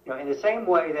that. In the same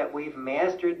way that we've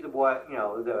mastered the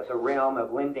realm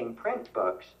of lending print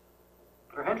books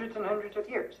for hundreds and hundreds of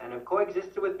years and have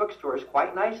coexisted with bookstores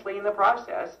quite nicely in the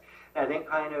process, and I think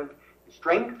kind of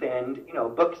strengthened,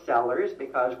 booksellers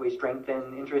because we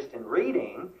strengthen interest in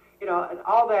reading, and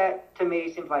all that to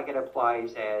me seems like it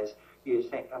applies as you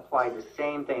apply the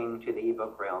same thing to the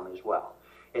ebook realm as well.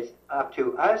 It's up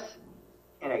to us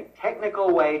in a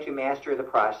technical way to master the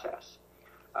process.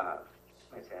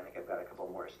 Let's see, I think I've got a couple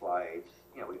more slides.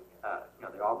 there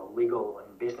are all the legal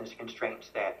and business constraints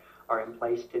that are in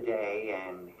place today,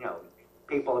 and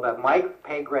people above my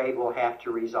pay grade will have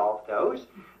to resolve those.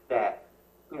 That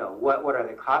what are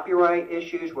the copyright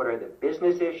issues? What are the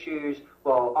business issues?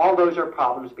 Well, all those are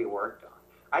problems to be worked on.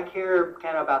 I care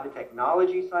kind of about the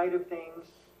technology side of things.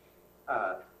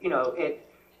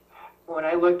 When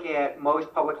I look at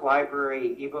most public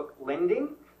library ebook lending,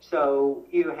 so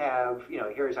you have,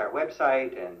 here's our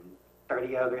website and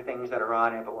 30 other things that are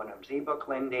on it, but one of them's ebook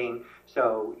lending.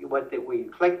 So we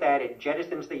click that, it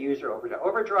jettisons the user over to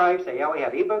Overdrive, say, yeah, we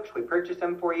have ebooks, we purchase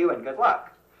them for you, and good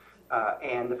luck.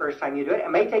 And the first time you do it,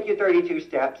 it may take you 32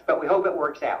 steps, but we hope it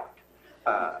works out.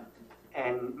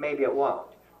 And maybe it won't.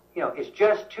 It's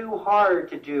just too hard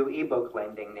to do ebook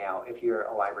lending now if you're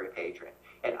a library patron.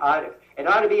 It ought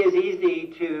to be as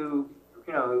easy to,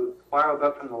 borrow a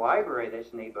book from the library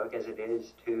that's an ebook as it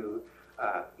is to,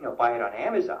 buy it on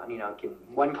Amazon.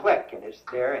 One click and it's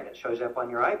there and it shows up on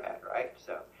your iPad, right?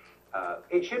 So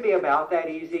it should be about that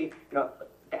easy.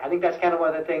 I think that's kind of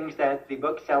one of the things that the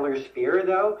booksellers fear,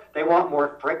 though. They want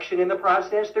more friction in the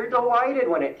process. They're delighted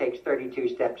when it takes 32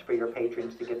 steps for your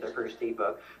patrons to get their first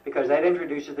ebook, because that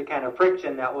introduces the kind of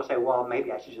friction that will say, well,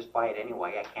 maybe I should just buy it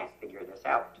anyway. I can't figure this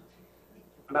out.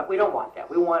 But we don't want that.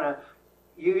 We want to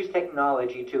use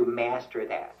technology to master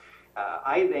that.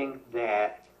 I think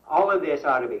that all of this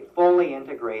ought to be fully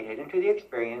integrated into the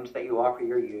experience that you offer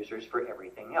your users for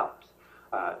everything else.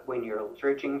 When you're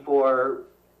searching for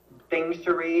things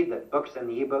to read, the books and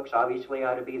the ebooks obviously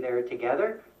ought to be there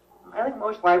together. I think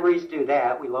most libraries do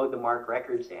that. We load the MARC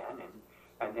records in,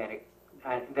 and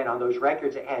then on those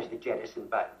records it has the jettison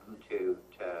button to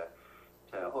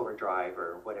Overdrive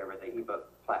or whatever the ebook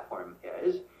platform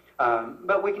is.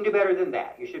 But we can do better than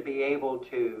that. You should be able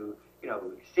to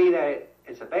see that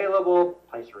it's available,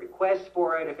 place a request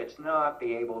for it. If it's not,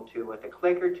 be able to, with a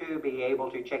click or two, be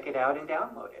able to check it out and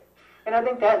download it. And I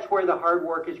think that's where the hard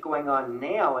work is going on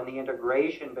now in the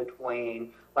integration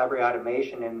between library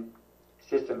automation and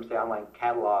systems, the online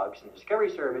catalogs and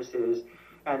discovery services,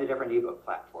 and the different ebook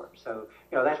platforms. So,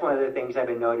 that's one of the things I've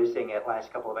been noticing at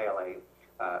last couple of ALA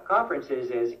conferences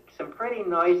is some pretty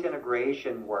nice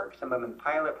integration work. Some of them in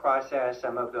pilot process,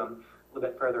 some of them a little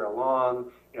bit further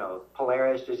along.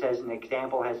 Polaris, just as an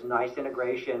example, has nice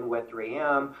integration with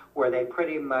 3M, where they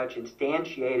pretty much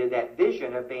instantiated that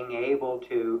vision of being able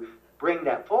to bring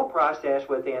that full process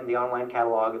within the online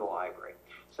catalog of the library.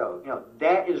 So,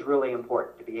 that is really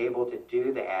important, to be able to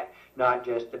do that, not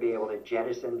just to be able to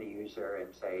jettison the user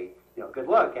and say, good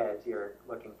luck as you're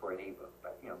looking for an ebook.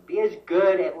 But, be as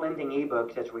good at lending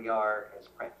ebooks as we are as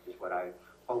print is what I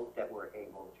hope that we're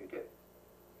able to do.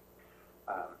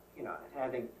 And I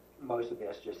think most of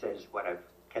this just says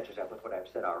catches up with what I've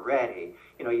said already.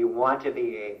 You want to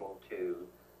be able to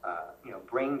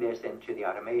bring this into the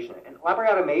automation. And library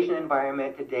automation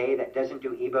environment today that doesn't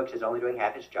do ebooks is only doing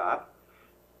half its job.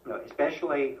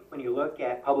 Especially when you look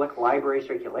at public library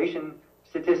circulation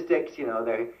statistics,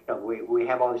 we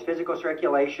have all this physical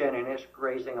circulation and it's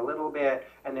raising a little bit,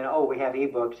 and then, we have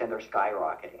ebooks and they're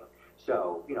skyrocketing.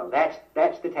 So,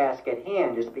 that's the task at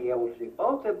hand, is to be able to do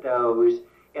both of those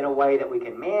in a way that we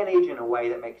can manage, in a way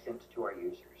that makes sense to our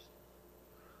users.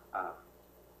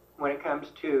 When it comes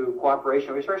to cooperation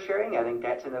and resource sharing, I think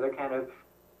that's another kind of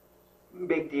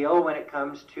big deal when it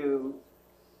comes to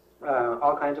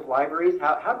all kinds of libraries.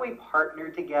 How do we partner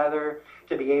together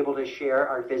to be able to share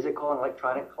our physical and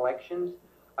electronic collections?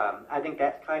 I think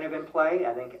that's kind of in play.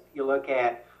 I think you look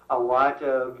at a lot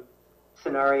of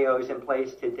scenarios in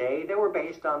place today that were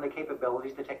based on the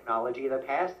capabilities, the technology of the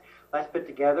past. Let's put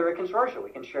together a consortium.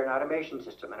 We can share an automation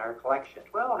system in our collections.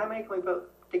 Well, how many can we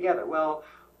put together? Well,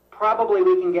 probably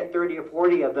we can get 30 or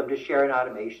 40 of them to share an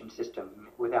automation system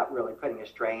without really putting a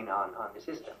strain on the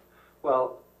system.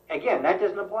 Well, again, that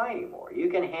doesn't apply anymore. You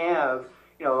can have,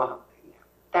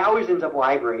 thousands of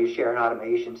libraries share an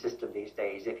automation system these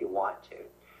days if you want to.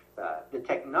 The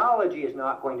technology is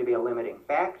not going to be a limiting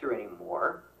factor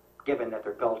anymore, given that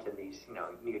they're built in these,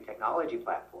 new technology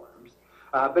platforms.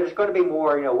 But it's going to be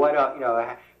more,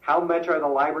 how much are the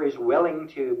libraries willing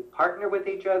to partner with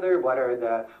each other? What are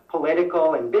the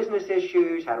political and business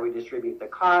issues? How do we distribute the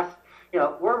cost?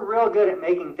 We're real good at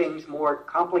making things more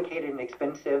complicated and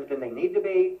expensive than they need to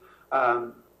be.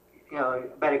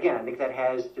 But again, I think that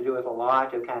has to do with a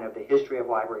lot of kind of the history of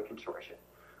library consortia.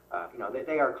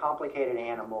 They are complicated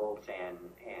animals and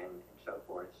so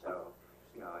forth. So,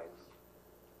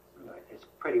 it's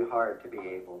pretty hard to be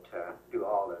able to do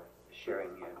all the sharing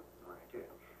you want to do.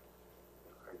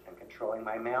 I'm controlling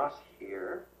my mouse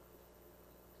here.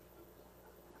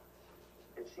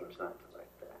 It seems not to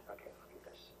like that. Okay, look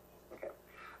at this. Okay.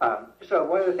 So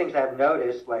one of the things I've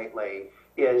noticed lately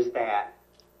is that,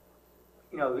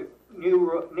 you know,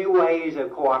 new ways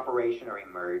of cooperation are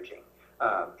emerging.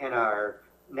 And our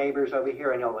neighbors over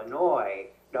here in Illinois,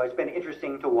 you know, it's been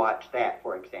interesting to watch that,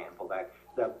 for example. That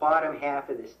the bottom half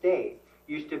of the state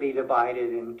used to be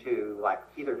divided into like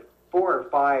either 4 or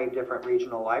 5 different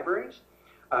regional libraries,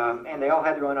 and they all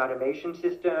had their own automation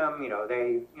system. You know,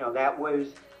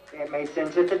 it made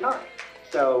sense at the time.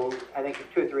 So I think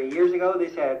 2 or 3 years ago they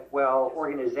said, well,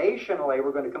 organizationally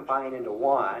we're going to combine into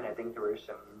one. I think there were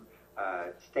some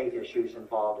state issues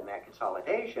involved in that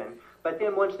consolidation. But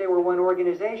then once they were one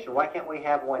organization, why can't we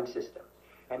have one system?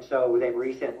 And so they've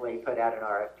recently put out an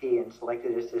RFP and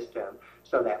selected a system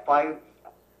so that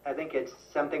I think it's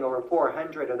something over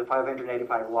 400 of the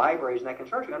 585 libraries in that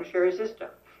consortium are going to share a system.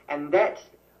 And that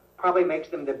probably makes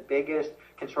them the biggest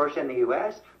consortium in the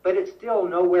U.S., but it's still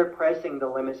nowhere pressing the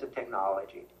limits of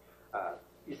technology.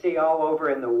 You see all over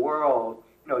in the world,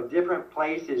 you know, different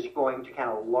places going to kind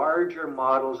of larger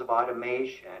models of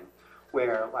automation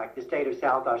where, like the state of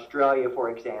South Australia, for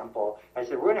example, has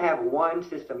said, we're going to have one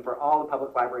system for all the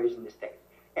public libraries in the state.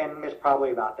 And it's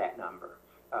probably about that number.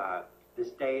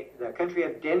 The country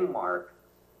of Denmark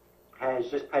has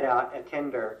just put out a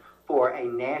tender for a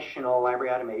national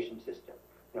library automation system.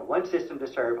 You know, one system to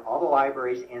serve all the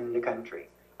libraries in the country.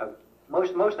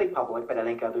 Mostly public, but I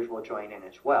think others will join in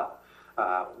as well.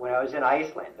 When I was in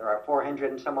Iceland, there are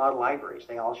 400 and some odd libraries.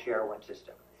 They all share one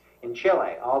system. In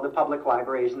Chile, all the public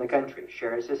libraries in the country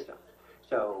share a system.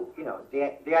 So, you know,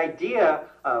 the idea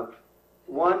of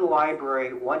one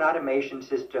library, one automation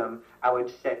system, I would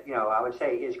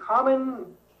say is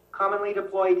commonly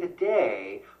deployed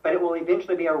today, but it will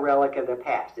eventually be a relic of the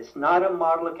past. It's not a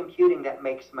model of computing that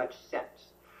makes much sense.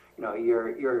 You know,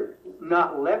 you're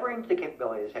not leveraging the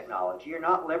capability of technology. You're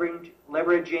not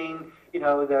leveraging, you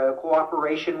know, the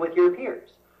cooperation with your peers.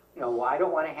 You know, I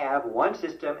don't want to have one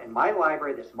system in my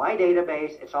library that's my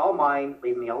database. It's all mine.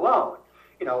 Leave me alone.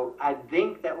 You know, I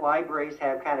think that libraries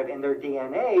have kind of in their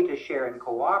DNA to share and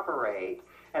cooperate,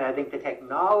 and I think the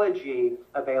technology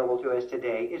available to us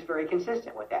today is very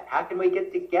consistent with that. How can we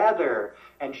get together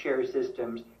and share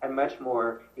systems in much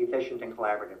more efficient and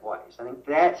collaborative ways? I think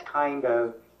that's kind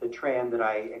of the trend that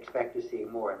I expect to see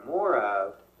more and more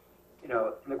of, you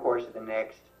know, in the course of the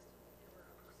next,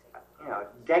 you know,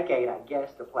 decade, I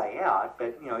guess, to play out.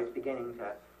 But, you know, it's beginning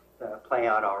to play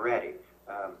out already.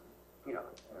 You know,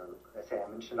 let's say I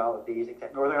mentioned all of these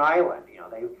except Northern Ireland. You know,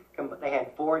 they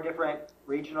had 4 different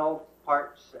regional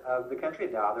parts of the country.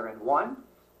 Now they're in one.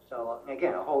 So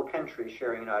again, a whole country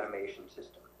sharing an automation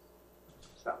system.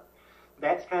 So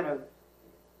that's kind of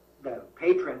the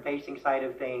patron-facing side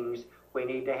of things. We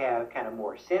need to have kind of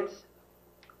more sense,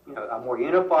 you know, a more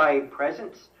unified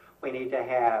presence. We need to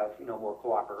have, you know, more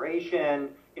cooperation,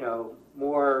 you know,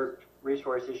 more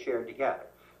resources shared together.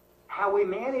 How we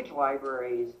manage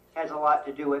libraries has a lot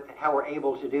to do with how we're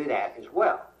able to do that as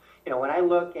well. You know, when I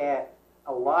look at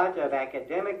a lot of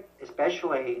academic,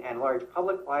 especially and large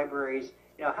public libraries,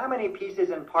 you know, how many pieces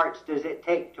and parts does it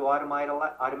take to automate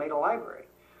a library?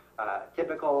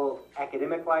 Typical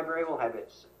academic library will have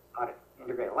its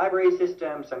integrated library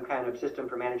system, some kind of system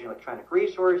for managing electronic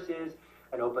resources,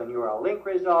 an open URL link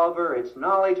resolver, its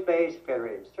knowledge base,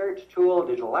 federated search tool,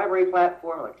 digital library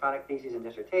platform, electronic theses and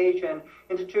dissertation,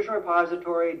 institutional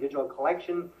repository, digital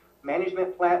collection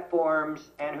management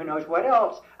platforms, and who knows what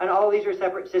else. And all of these are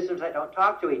separate systems that don't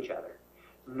talk to each other.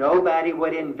 Nobody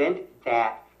would invent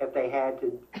that if they had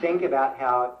to think about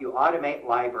how you automate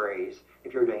libraries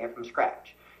if you're doing it from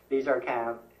scratch. These are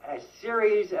kind of a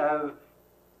series of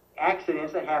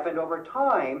accidents that happened over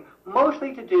time,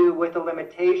 mostly to do with the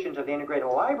limitations of the integrated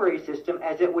library system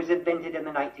as it was invented in the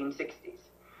 1960s.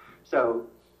 So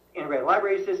integrated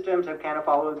library systems have kind of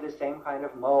followed the same kind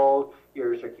of mold.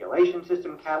 Your circulation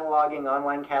system cataloging,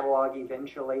 online catalog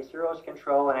eventually, serials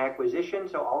control and acquisition,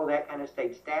 so all of that kind of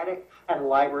stayed static, and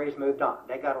libraries moved on.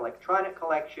 They got electronic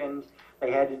collections.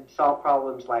 They had to solve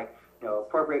problems like, you know,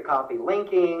 appropriate copy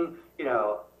linking, you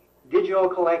know, digital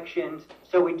collections.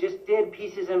 So we just did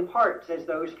pieces and parts as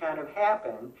those kind of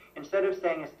happened, instead of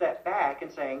staying a step back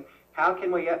and saying, how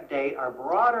can we update our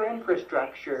broader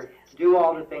infrastructure to do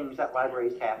all the things that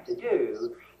libraries have to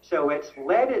do? So it's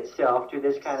led itself to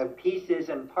this kind of pieces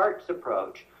and parts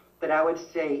approach that I would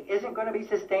say isn't going to be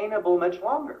sustainable much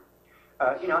longer.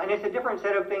 You know, and it's a different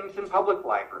set of things in public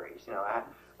libraries. You know,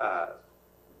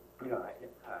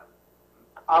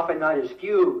 often not as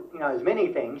few, you know, as many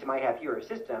things. You might have fewer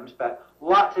systems, but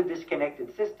lots of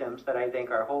disconnected systems that I think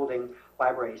are holding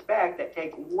libraries back, that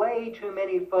take way too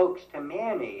many folks to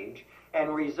manage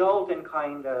and result in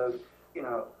kind of, you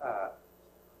know,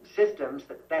 systems systems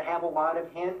that have a lot of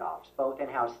handoffs, both in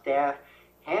how staff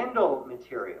handle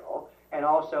material and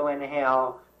also in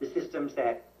how the systems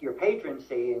that your patrons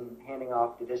see in handing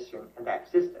off to this and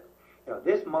that system.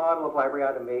 This model of library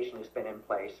automation has been in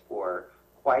place for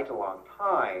quite a long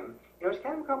time. It's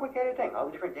kind of a complicated thing. All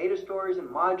the different data stores and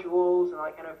modules and all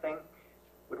that kind of thing.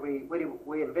 Would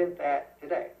we invent that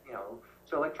today?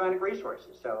 So electronic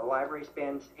resources. So a library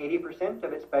spends 80%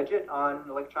 of its budget on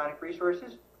electronic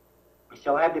resources. You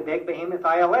still have the big behemoth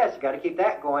ILS. You got to keep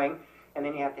that going, and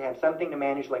then you have to have something to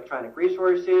manage electronic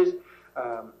resources.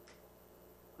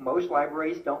 Most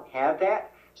libraries don't have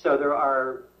that, so there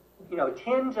are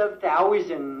tens of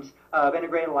thousands of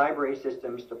integrated library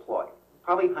systems deployed,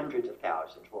 probably hundreds of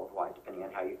thousands worldwide, depending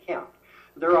on how you count.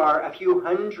 There are a few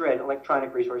hundred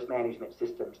electronic resource management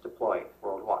systems deployed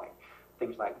worldwide.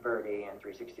 Things like Verdi and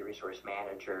 360 Resource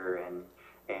Manager and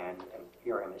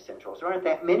ERM Essentials. There aren't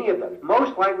that many of those.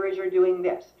 Most libraries are doing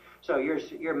this. So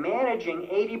you're managing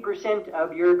 80%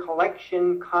 of your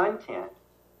collection content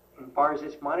as far as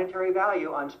its monetary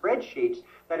value on spreadsheets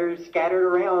that are scattered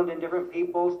around in different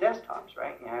people's desktops,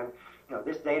 right? You have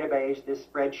this database, this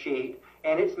spreadsheet,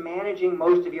 and it's managing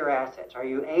most of your assets. Are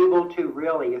you able to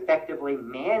really effectively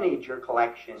manage your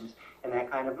collections in that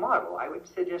kind of model? I would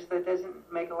suggest that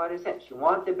doesn't make a lot of sense. You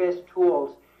want the best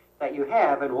tools that you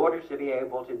have in order to be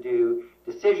able to do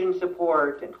decision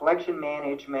support and collection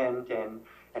management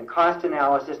and cost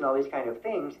analysis and all these kind of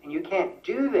things, and you can't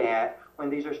do that when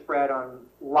these are spread on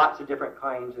lots of different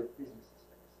kinds of business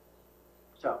systems.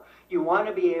 So you want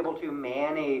to be able to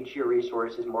manage your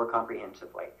resources more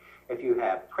comprehensively. If you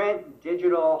have print,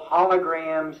 digital,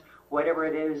 holograms, whatever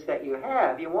it is that you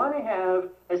want to have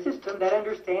a system that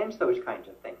understands those kinds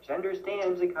of things,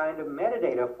 understands the kind of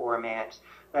metadata formats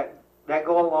that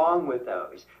go along with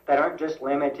those, that aren't just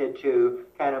limited to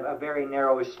kind of a very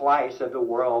narrow slice of the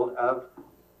world of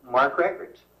MARC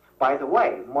records. By the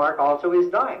way, MARC also is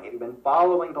dying. If you've been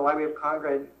following the Library of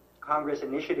Congress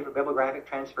Initiative for Bibliographic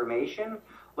Transformation,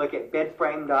 look at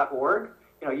bidframe.org.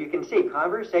 You can see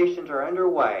conversations are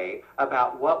underway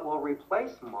about what will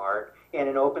replace MARC in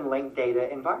an open link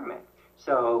data environment.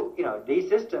 So, these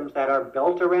systems that are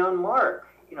built around MARC,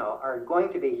 are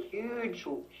going to be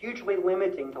hugely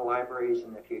limiting to libraries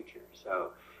in the future.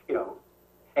 So,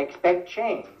 expect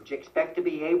change. Expect to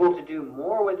be able to do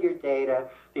more with your data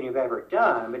than you've ever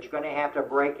done, but you're going to have to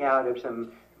break out of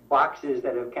some boxes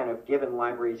that have kind of given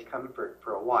libraries comfort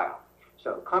for a while.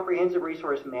 So comprehensive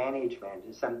resource management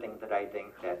is something that I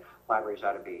think that libraries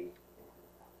ought to be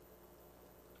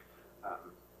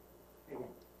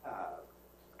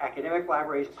academic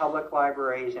libraries, public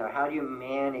libraries, how do you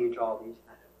manage all these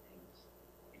kind of things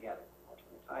together?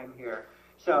 Time here.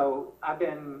 So I've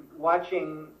been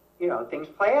watching things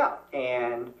play out,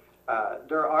 and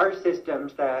there are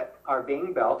systems that are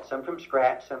being built, some from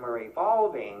scratch, some are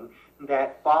evolving,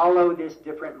 that follow this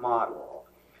different model,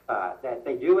 that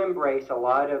they do embrace a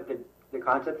lot of the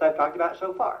concepts I've talked about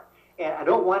so far. And I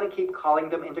don't want to keep calling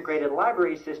them integrated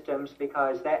library systems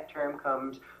because that term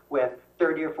comes with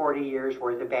 30 or 40 years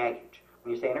worth of baggage.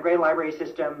 When you say integrated library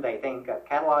system, they think of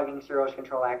cataloging, serial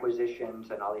control acquisitions,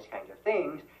 and all these kinds of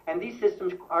things, and these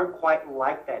systems aren't quite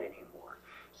like that anymore.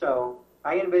 So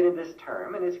I invented this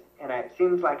term, and it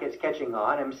seems like it's catching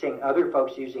on. I'm seeing other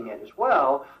folks using it as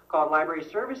well, called Library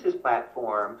Services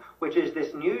Platform, which is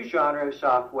this new genre of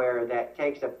software that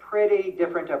takes a pretty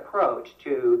different approach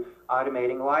to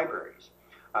automating libraries.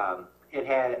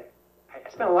 I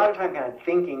spent a lot of time kind of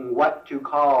thinking what to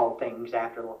call things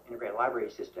after integrated library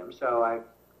systems, so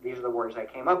these are the words I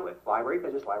came up with. Library,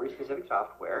 because it's library-specific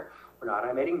software. We're not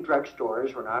automating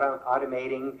drugstores. We're not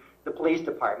automating the police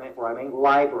department. We're automating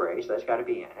libraries, so that's got to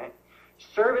be in it.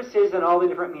 Services and all the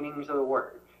different meanings of the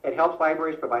word. It helps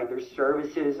libraries provide their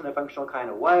services in a functional kind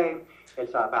of way.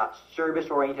 It's about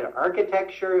service-oriented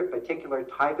architecture, a particular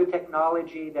type of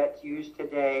technology that's used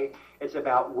today. It's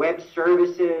about web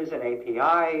services and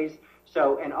APIs.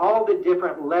 So, and all the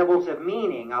different levels of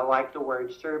meaning, I like the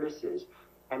word services.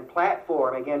 And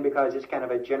platform, again, because it's kind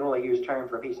of a generally used term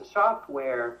for a piece of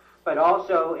software, but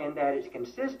also in that it's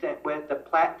consistent with the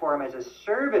platform as a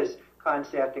service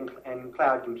concept in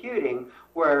cloud computing,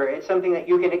 where it's something that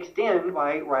you can extend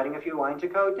by writing a few lines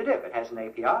of code to do. It has an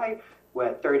API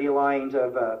with 30 lines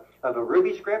of a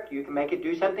Ruby script. You can make it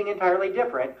do something entirely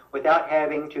different without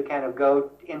having to kind of go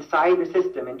inside the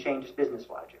system and change its business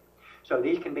logic. So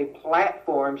these can be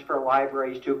platforms for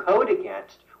libraries to code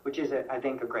against, which is, I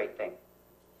think, a great thing.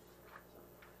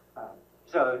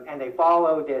 And they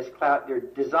follow this cloud. They're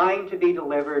designed to be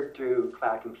delivered through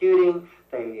cloud computing.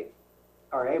 They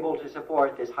are able to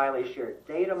support this highly shared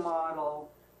data model.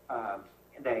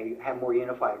 They have more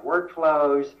unified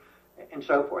workflows. and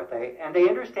so forth. They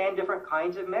understand different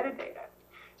kinds of metadata.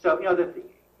 So, it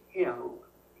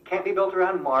can't be built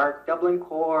around MARC, Dublin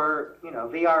Core,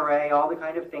 VRA, all the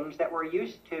kind of things that we're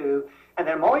used to. And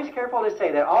then I'm always careful to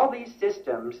say that all these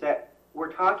systems that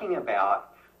we're talking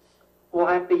about will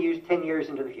have to be used 10 years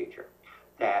into the future.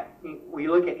 That we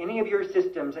look at any of your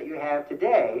systems that you have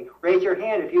today, raise your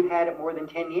hand if you've had it more than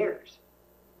 10 years.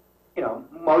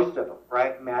 Most of them,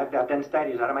 right? I mean, I've done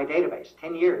studies out of my database.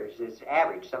 10 years is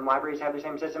average. Some libraries have the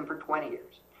same system for 20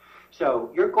 years. So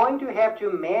you're going to have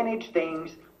to manage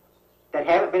things that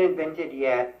haven't been invented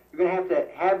yet. You're going to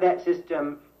have that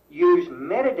system use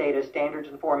metadata standards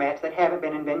and formats that haven't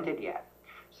been invented yet.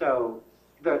 So,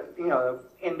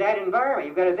 in that environment,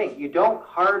 you've got to think, you don't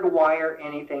hardwire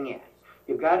anything in.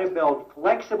 You've got to build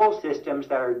flexible systems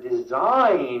that are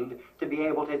designed to be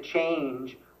able to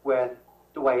change with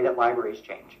the way that libraries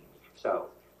change. So,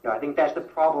 I think that's the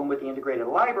problem with the integrated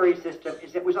library system,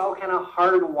 is it was all kind of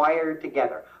hardwired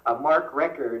together. A MARC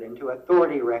record into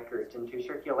authority records, into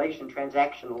circulation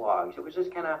transaction logs. It was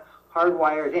just kind of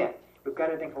hardwired in. We've got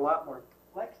to think a lot more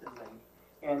flexibly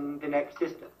in the next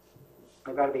system.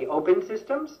 They've got to be open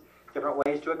systems, different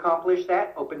ways to accomplish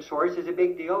that. Open source is a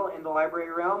big deal in the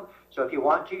library realm. So if you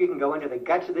want to, you can go into the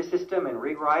guts of the system and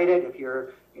rewrite it. If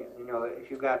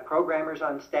you've got programmers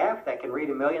on staff that can read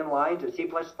 1 million lines of C++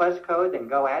 code, then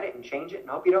go at it and change it and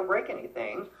hope you don't break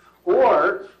anything.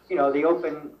 Or, the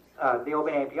open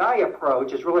API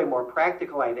approach is really more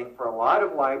practical, I think, for a lot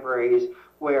of libraries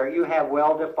where you have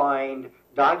well-defined,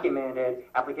 documented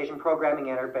application programming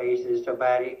interfaces. So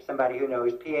somebody who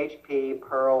knows PHP,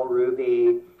 Perl,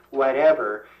 Ruby,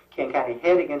 whatever, can kind of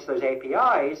hit against those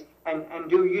APIs and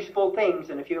do useful things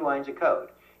in a few lines of code.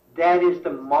 That is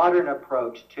the modern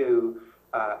approach to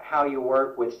how you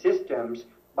work with systems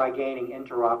by gaining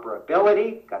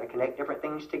interoperability, got to connect different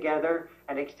things together,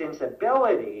 and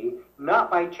extensibility, not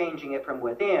by changing it from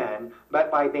within, but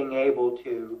by being able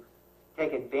to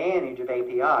take advantage of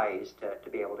APIs to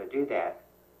be able to do that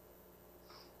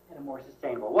in a more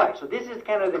sustainable way. So this is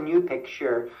kind of the new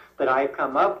picture that I've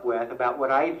come up with about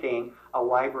what I think a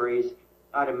library's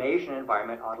automation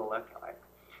environment ought to look like.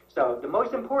 So the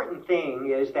most important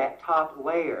thing is that top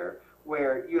layer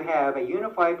where you have a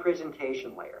unified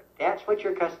presentation layer. That's what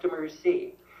your customers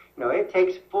see. It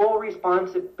takes full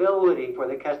responsibility for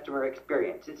the customer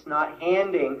experience. It's not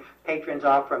handing patrons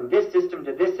off from this system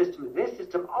to this system to this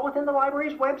system, all within the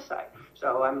library's website.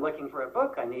 So I'm looking for a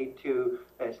book,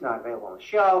 it's not available on the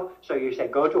shelf, so you say,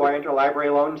 go to our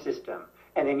interlibrary loan system,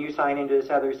 and then you sign into this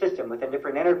other system with a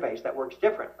different interface that works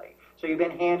differently. So you've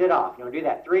been handed off. Do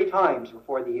that 3 times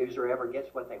before the user ever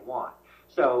gets what they want.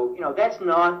 So, that's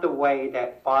not the way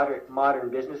that modern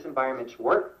business environments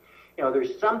work.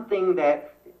 There's something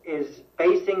that is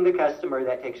facing the customer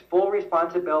that takes full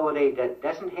responsibility, that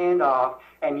doesn't hand off,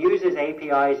 and uses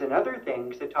APIs and other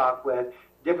things to talk with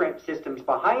different systems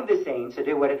behind the scenes to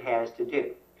do what it has to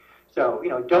do. So,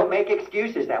 don't make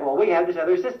excuses that, well, we have this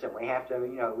other system. We have to,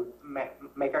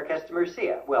 make our customers see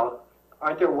it. Well,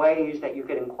 aren't there ways that you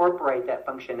could incorporate that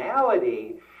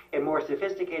functionality in more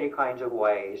sophisticated kinds of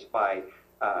ways by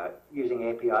using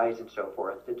APIs and so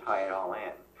forth to tie it all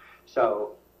in?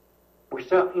 So we're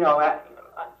still,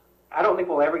 I don't think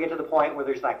we'll ever get to the point where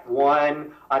there's like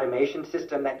one automation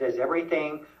system that does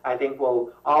everything. I think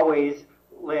we'll always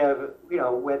live,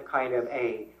 with kind of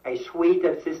a suite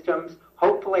of systems,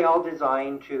 hopefully all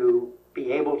designed to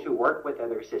be able to work with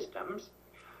other systems.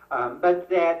 But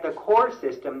that the core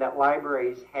system that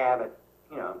libraries have,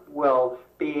 will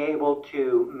be able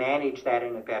to manage that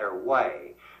in a better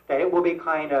way. That it will be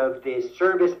kind of the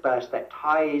service bus that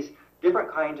ties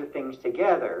different kinds of things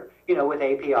together, with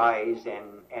APIs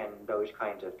and those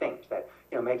kinds of things that,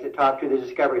 makes it talk to the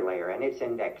discovery layer and its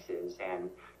indexes and,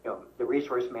 the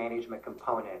resource management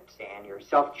components and your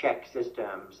self-check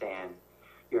systems and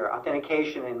your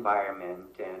authentication environment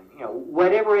and,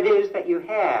 whatever it is that you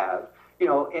have,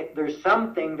 there's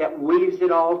something that weaves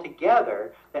it all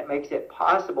together that makes it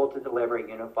possible to deliver a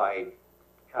unified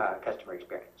customer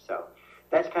experience. So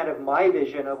that's kind of my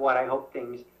vision of what I hope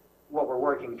what we're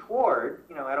working toward.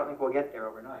 I don't think we'll get there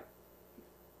overnight.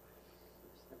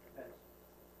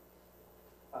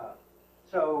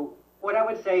 So what I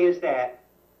would say is that,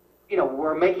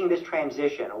 we're making this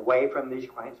transition away from these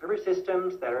client-server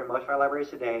systems that are in most of our libraries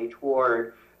today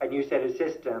toward a new set of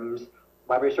systems,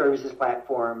 library services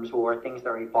platforms, or things that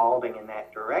are evolving in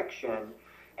that direction.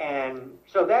 And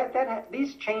so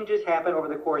these changes happen over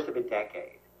the course of a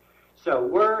decade. So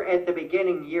we're at the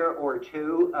beginning year or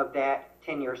 2 of that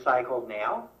 10-year cycle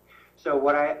now. So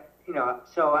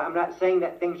so I'm not saying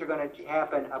that things are going to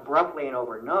happen abruptly and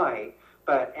overnight,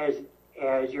 but as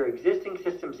as your existing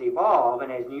systems evolve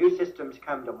and as new systems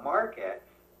come to market,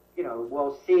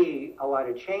 we'll see a lot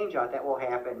of change out that will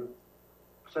happen,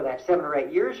 so that 7 or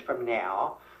 8 years from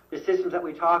now, the systems that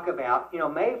we talk about,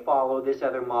 may follow this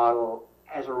other model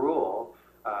as a rule,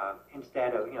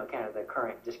 instead of, kind of the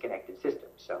current disconnected system.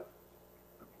 So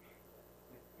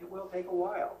it will take a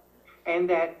while. And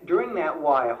that during that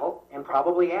while, and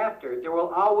probably after, there will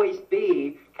always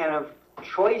be kind of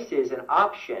choices and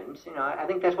options. I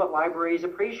think that's what libraries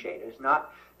appreciate, is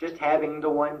not just having the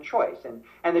one choice.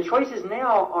 And the choices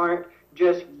now aren't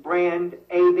just brand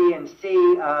A, B, and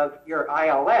C of your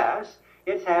ILS.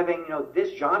 It's having,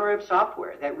 this genre of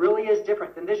software that really is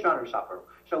different than this genre of software.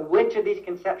 So which of these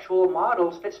conceptual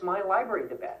models fits my library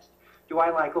the best? Do I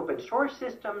like open source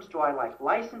systems? Do I like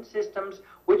licensed systems?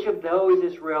 Which of those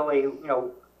is really,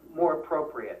 more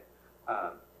appropriate?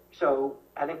 So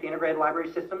I think the integrated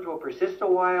library systems will persist a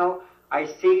while. I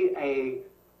see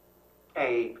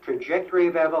a trajectory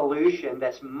of evolution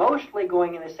that's mostly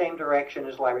going in the same direction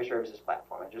as the library services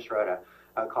platform. I just wrote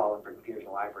a column for Computers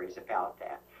and Libraries about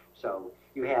that. So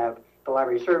you have the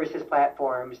library services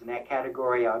platforms. In that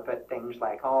category, I would put things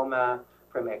like Alma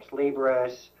from Ex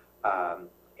Libris,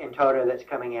 Entoda that's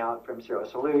coming out from Zero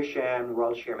Solution,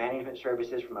 World Share Management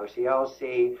Services from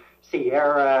OCLC,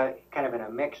 Sierra, kind of in a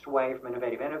mixed way from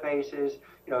Innovative Interfaces.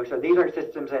 So these are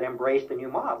systems that embrace the new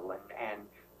model and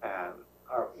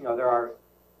there are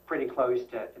pretty close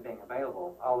to being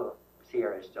available, although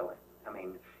Sierra is still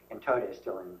Entoda is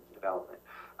still in development.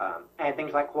 And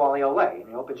things like Quali-Olay,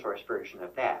 an open source version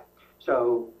of that.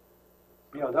 So,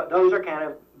 those are kind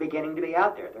of beginning to be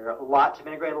out there. There are lots of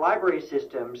integrated library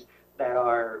systems that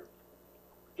are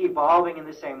evolving in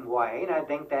the same way, and I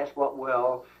think that's what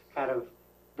will kind of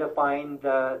define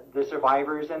the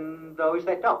survivors and those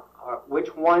that don't.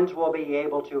 Which ones will be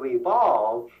able to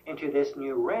evolve into this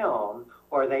new realm,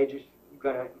 or are they just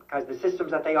going to, because the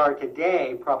systems that they are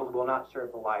today probably will not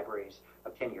serve the libraries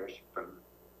of 10 years from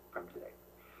today.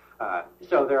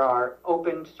 So there are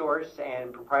open source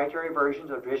and proprietary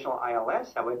versions of traditional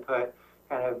ILS. I would put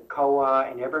kind of COA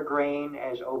and Evergreen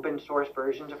as open source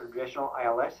versions of traditional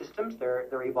ILS systems.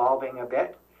 They're evolving a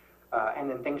bit. And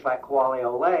then things like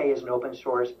Quali-Olay is an open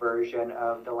source version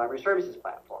of the library services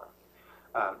platform.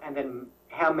 And then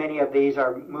how many of these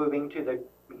are moving to the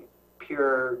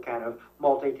pure kind of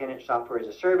multi-tenant software as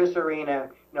a service arena,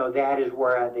 that is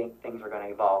where I think things are going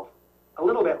to evolve a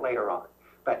little bit later on.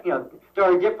 But, there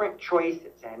are different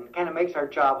choices, and it kind of makes our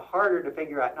job harder to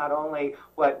figure out not only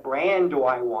what brand do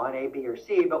I want, A, B, or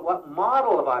C, but what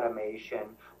model of automation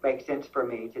makes sense for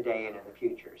me today and in the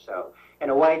future. So,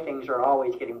 in a way, things are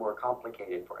always getting more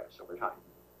complicated for us over time.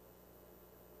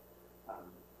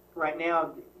 Right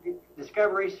now,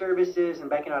 discovery services and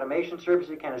banking automation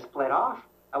services kind of split off.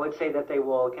 I would say that they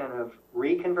will kind of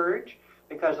reconverge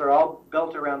because they're all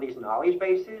built around these knowledge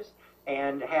bases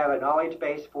and have a knowledge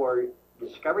base for the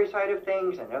discovery side of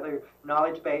things, another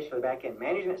knowledge base for the back-end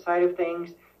management side of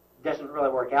things. Doesn't really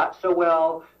work out so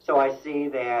well. So I see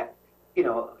that,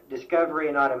 discovery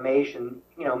and automation,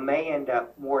 may end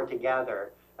up more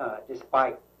together,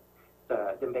 despite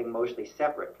them being mostly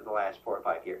separate for the last 4 or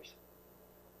 5 years.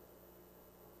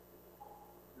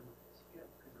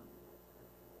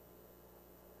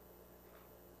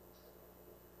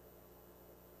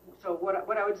 So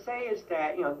what I would say is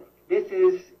that, this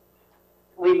is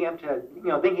leading up to,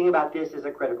 thinking about this as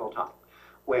a critical time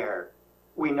where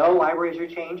we know libraries are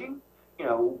changing,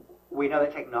 we know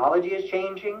that technology is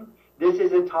changing. This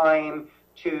is a time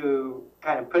to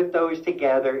kind of put those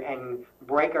together and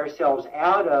break ourselves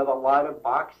out of a lot of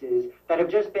boxes that have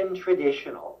just been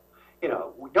traditional.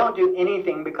 We don't do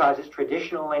anything because it's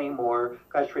traditional anymore,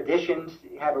 because traditions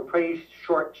have a pretty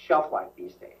short shelf life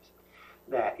these days.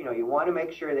 That, you want to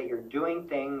make sure that you're doing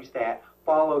things that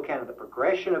follow kind of the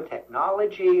progression of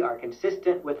technology, are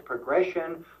consistent with the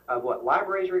progression of what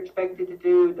libraries are expected to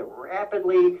do, the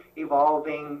rapidly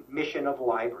evolving mission of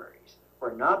libraries.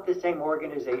 We're not the same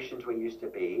organizations we used to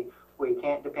be. We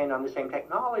can't depend on the same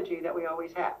technology that we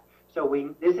always have.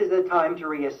 So this is a time to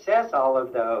reassess all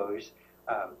of those,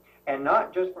 and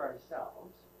not just for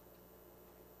ourselves.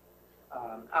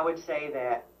 I would say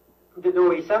that there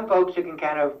will be some folks who can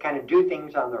kind of do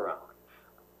things on their own.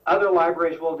 Other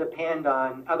libraries will depend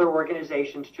on other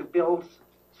organizations to build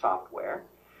software.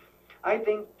 I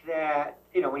think that,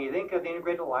 when you think of the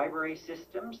integrated library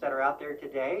systems that are out there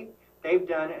today, they've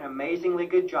done an amazingly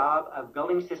good job of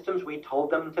building systems we told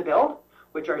them to build,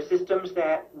 which are systems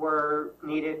that were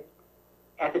needed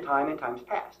at the time in times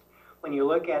past. When you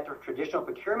look at the traditional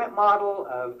procurement model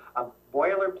of a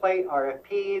boilerplate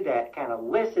RFP that kind of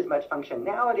lists as much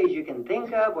functionality as you can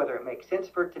think of, whether it makes sense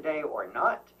for today or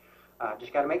not,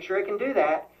 Just got to make sure it can do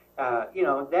that.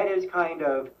 That has kind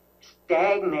of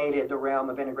stagnated the realm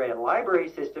of integrated library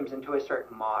systems into a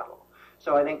certain model.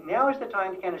 So I think now is the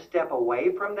time to kind of step away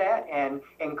from that and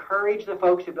encourage the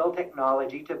folks who build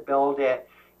technology to build it,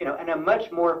 in a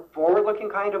much more forward-looking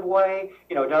kind of way.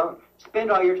 Don't spend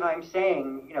all your time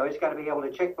saying, it's got to be able to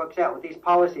check books out with these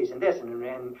policies and this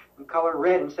and color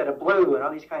red instead of blue and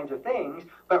all these kinds of things,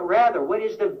 but rather, what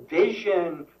is the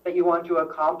vision that you want to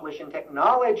accomplish in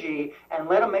technology, and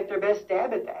let them make their best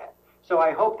stab at that. So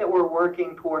I hope that we're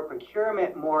working toward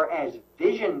procurement more as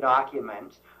vision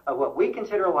documents of what we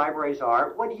consider libraries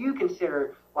are. What do you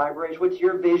consider libraries? What's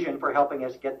your vision for helping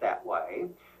us get that way?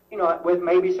 With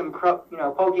maybe some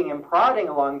poking and prodding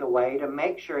along the way to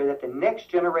make sure that the next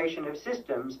generation of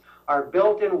systems are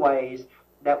built in ways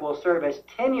that will serve us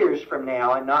 10 years from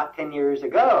now and not 10 years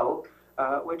ago,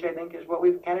 which I think is what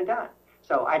we've kind of done.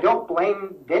 So I don't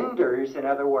blame vendors, in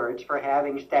other words, for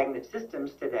having stagnant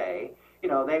systems today.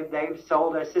 They've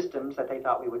sold us systems that they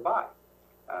thought we would buy.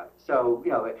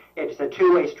 It's a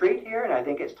two-way street here, and I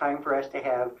think it's time for us to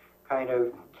have kind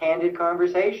of candid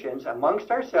conversations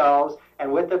amongst ourselves and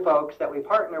with the folks that we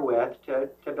partner with to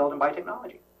build and buy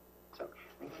technology. So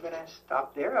I think I'm going to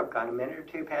stop there. I've gone a minute or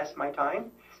two past my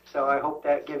time, so I hope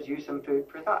that gives you some food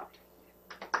for thought.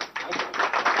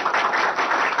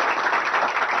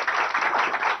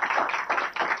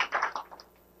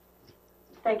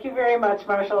 Thank you very much,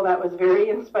 Marshall. That was very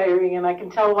inspiring, and I can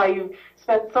tell why you've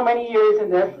spent so many years in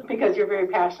this, because you're very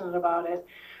passionate about it.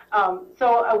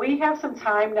 So we have some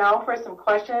time now for some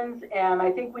questions, and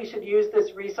I think we should use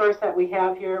this resource that we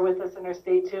have here with us in our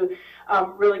state to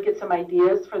really get some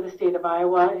ideas for the state of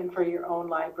Iowa and for your own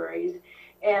libraries.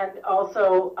 And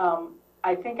also,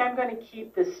 I think I'm going to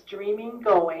keep the streaming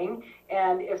going,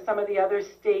 and if some of the other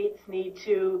states need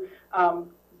to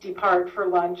depart for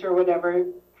lunch or whatever,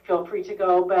 feel free to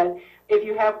go. But if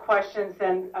you have questions,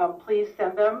 then please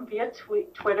send them via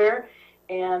Twitter,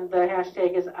 and the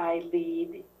hashtag is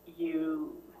ILeadUSA.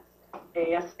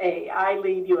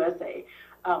 ILeadUSA.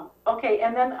 Okay,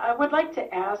 and then I would like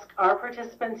to ask our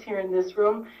participants here in this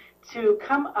room to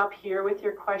come up here with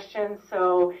your questions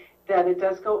so that it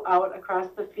does go out across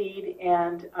the feed,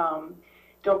 and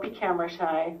don't be camera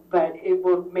shy, but it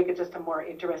will make it just a more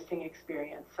interesting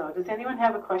experience. So does anyone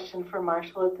have a question for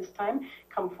Marshall at this time?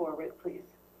 Come forward, please.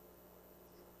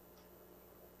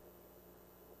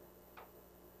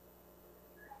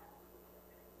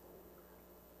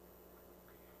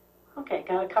 Okay,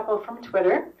 got a couple from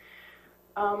Twitter.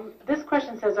 This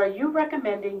question says, are you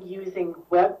recommending using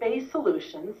web-based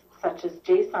solutions such as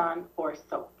JSON or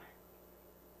SOAP?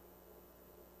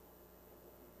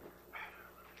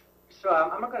 So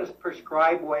I'm not going to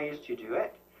prescribe ways to do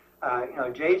it.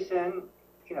 JSON,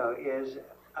 is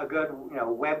a good,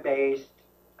 web-based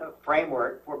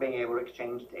framework for being able to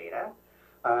exchange data.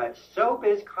 SOAP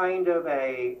is kind of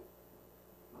a,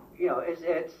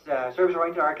 it's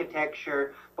service-oriented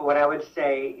architecture, but what I would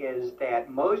say is that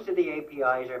most of the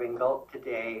APIs that are being built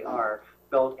today are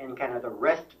built in kind of the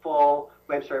RESTful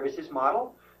web services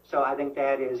model. So I think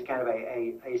that is kind of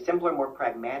a simpler, more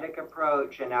pragmatic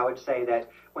approach. And I would say that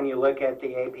when you look at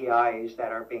the APIs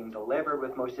that are being delivered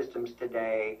with most systems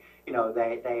today,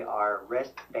 they are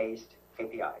REST-based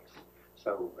APIs.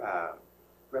 So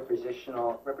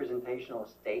representational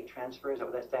state transfer is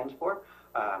what that stands for.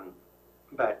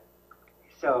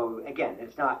 So again,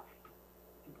 it's not,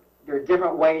 there are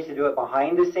different ways to do it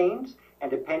behind the scenes, and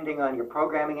depending on your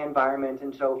programming environment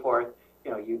and so forth,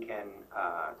 you can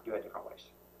do it different ways.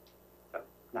 So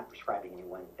not prescribing any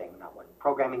one thing, not one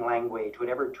programming language,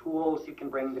 whatever tools you can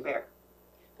bring to bear.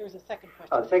 There's a second question.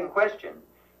 Oh, the second question.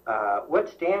 What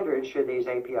standards should these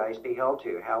APIs be held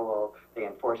to? How will they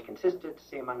enforce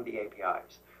consistency among the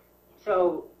APIs?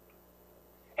 So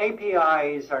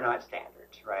APIs are not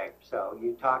standards, right? So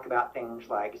you talk about things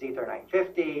like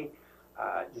Z3950,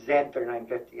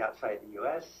 Z3950 outside the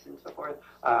U.S. and so forth,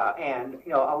 and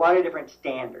a lot of different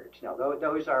standards.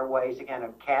 Those are ways to kind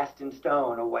of cast in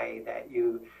stone a way that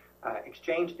you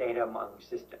exchange data among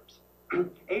systems.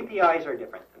 APIs are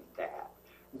different than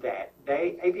that.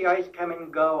 APIs come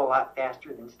and go a lot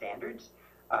faster than standards.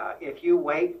 If you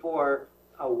wait for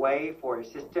a way for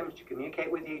systems to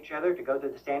communicate with each other, to go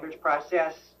through the standards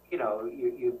process,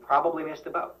 you probably missed the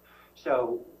boat.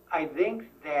 So I think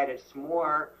that it's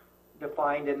more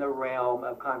defined in the realm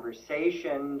of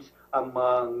conversations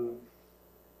among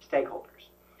stakeholders.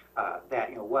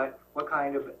 What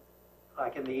kind of,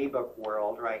 like in the ebook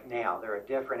world right now, there are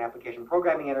different application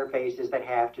programming interfaces that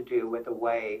have to do with the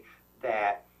way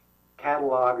that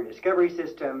catalog or discovery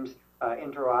systems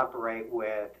interoperate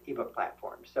with ebook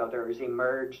platforms. So there's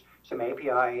emerged some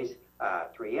APIs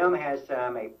 3M has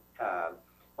some,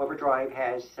 Overdrive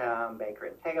has some, Baker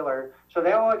and Taylor. So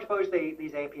they all expose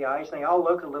these APIs, and they all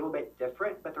look a little bit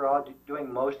different, but they're all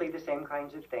doing mostly the same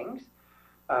kinds of things.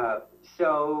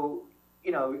 So,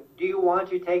 do you want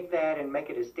to take that and make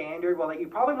it a standard? Well, you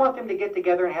probably want them to get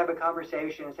together and have a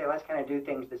conversation and say, let's kind of do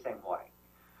things the same way.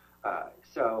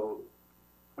 So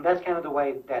that's kind of the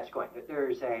way that's going.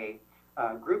 There's a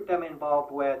group that I'm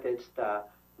involved with. It's the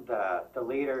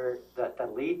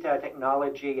lead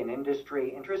technology and industry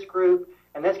interest group,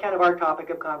 and that's kind of our topic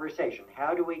of conversation.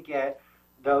 How do we get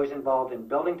those involved in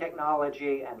building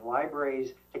technology and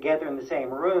libraries together in the same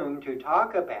room to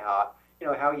talk about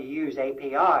how you use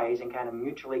APIs in kind of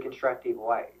mutually constructive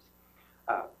ways?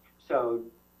 So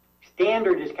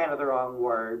standard is kind of the wrong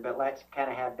word, but let's kind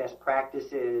of have best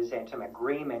practices and some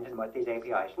agreement in what these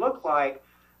APIs look like.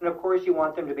 And of course, you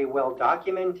want them to be well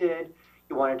documented.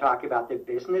 You want to talk about the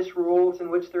business rules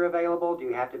in which they're available. Do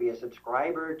you have to be a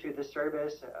subscriber to the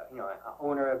service, an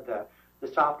owner of the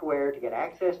software to get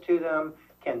access to them?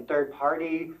 Can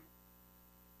third-party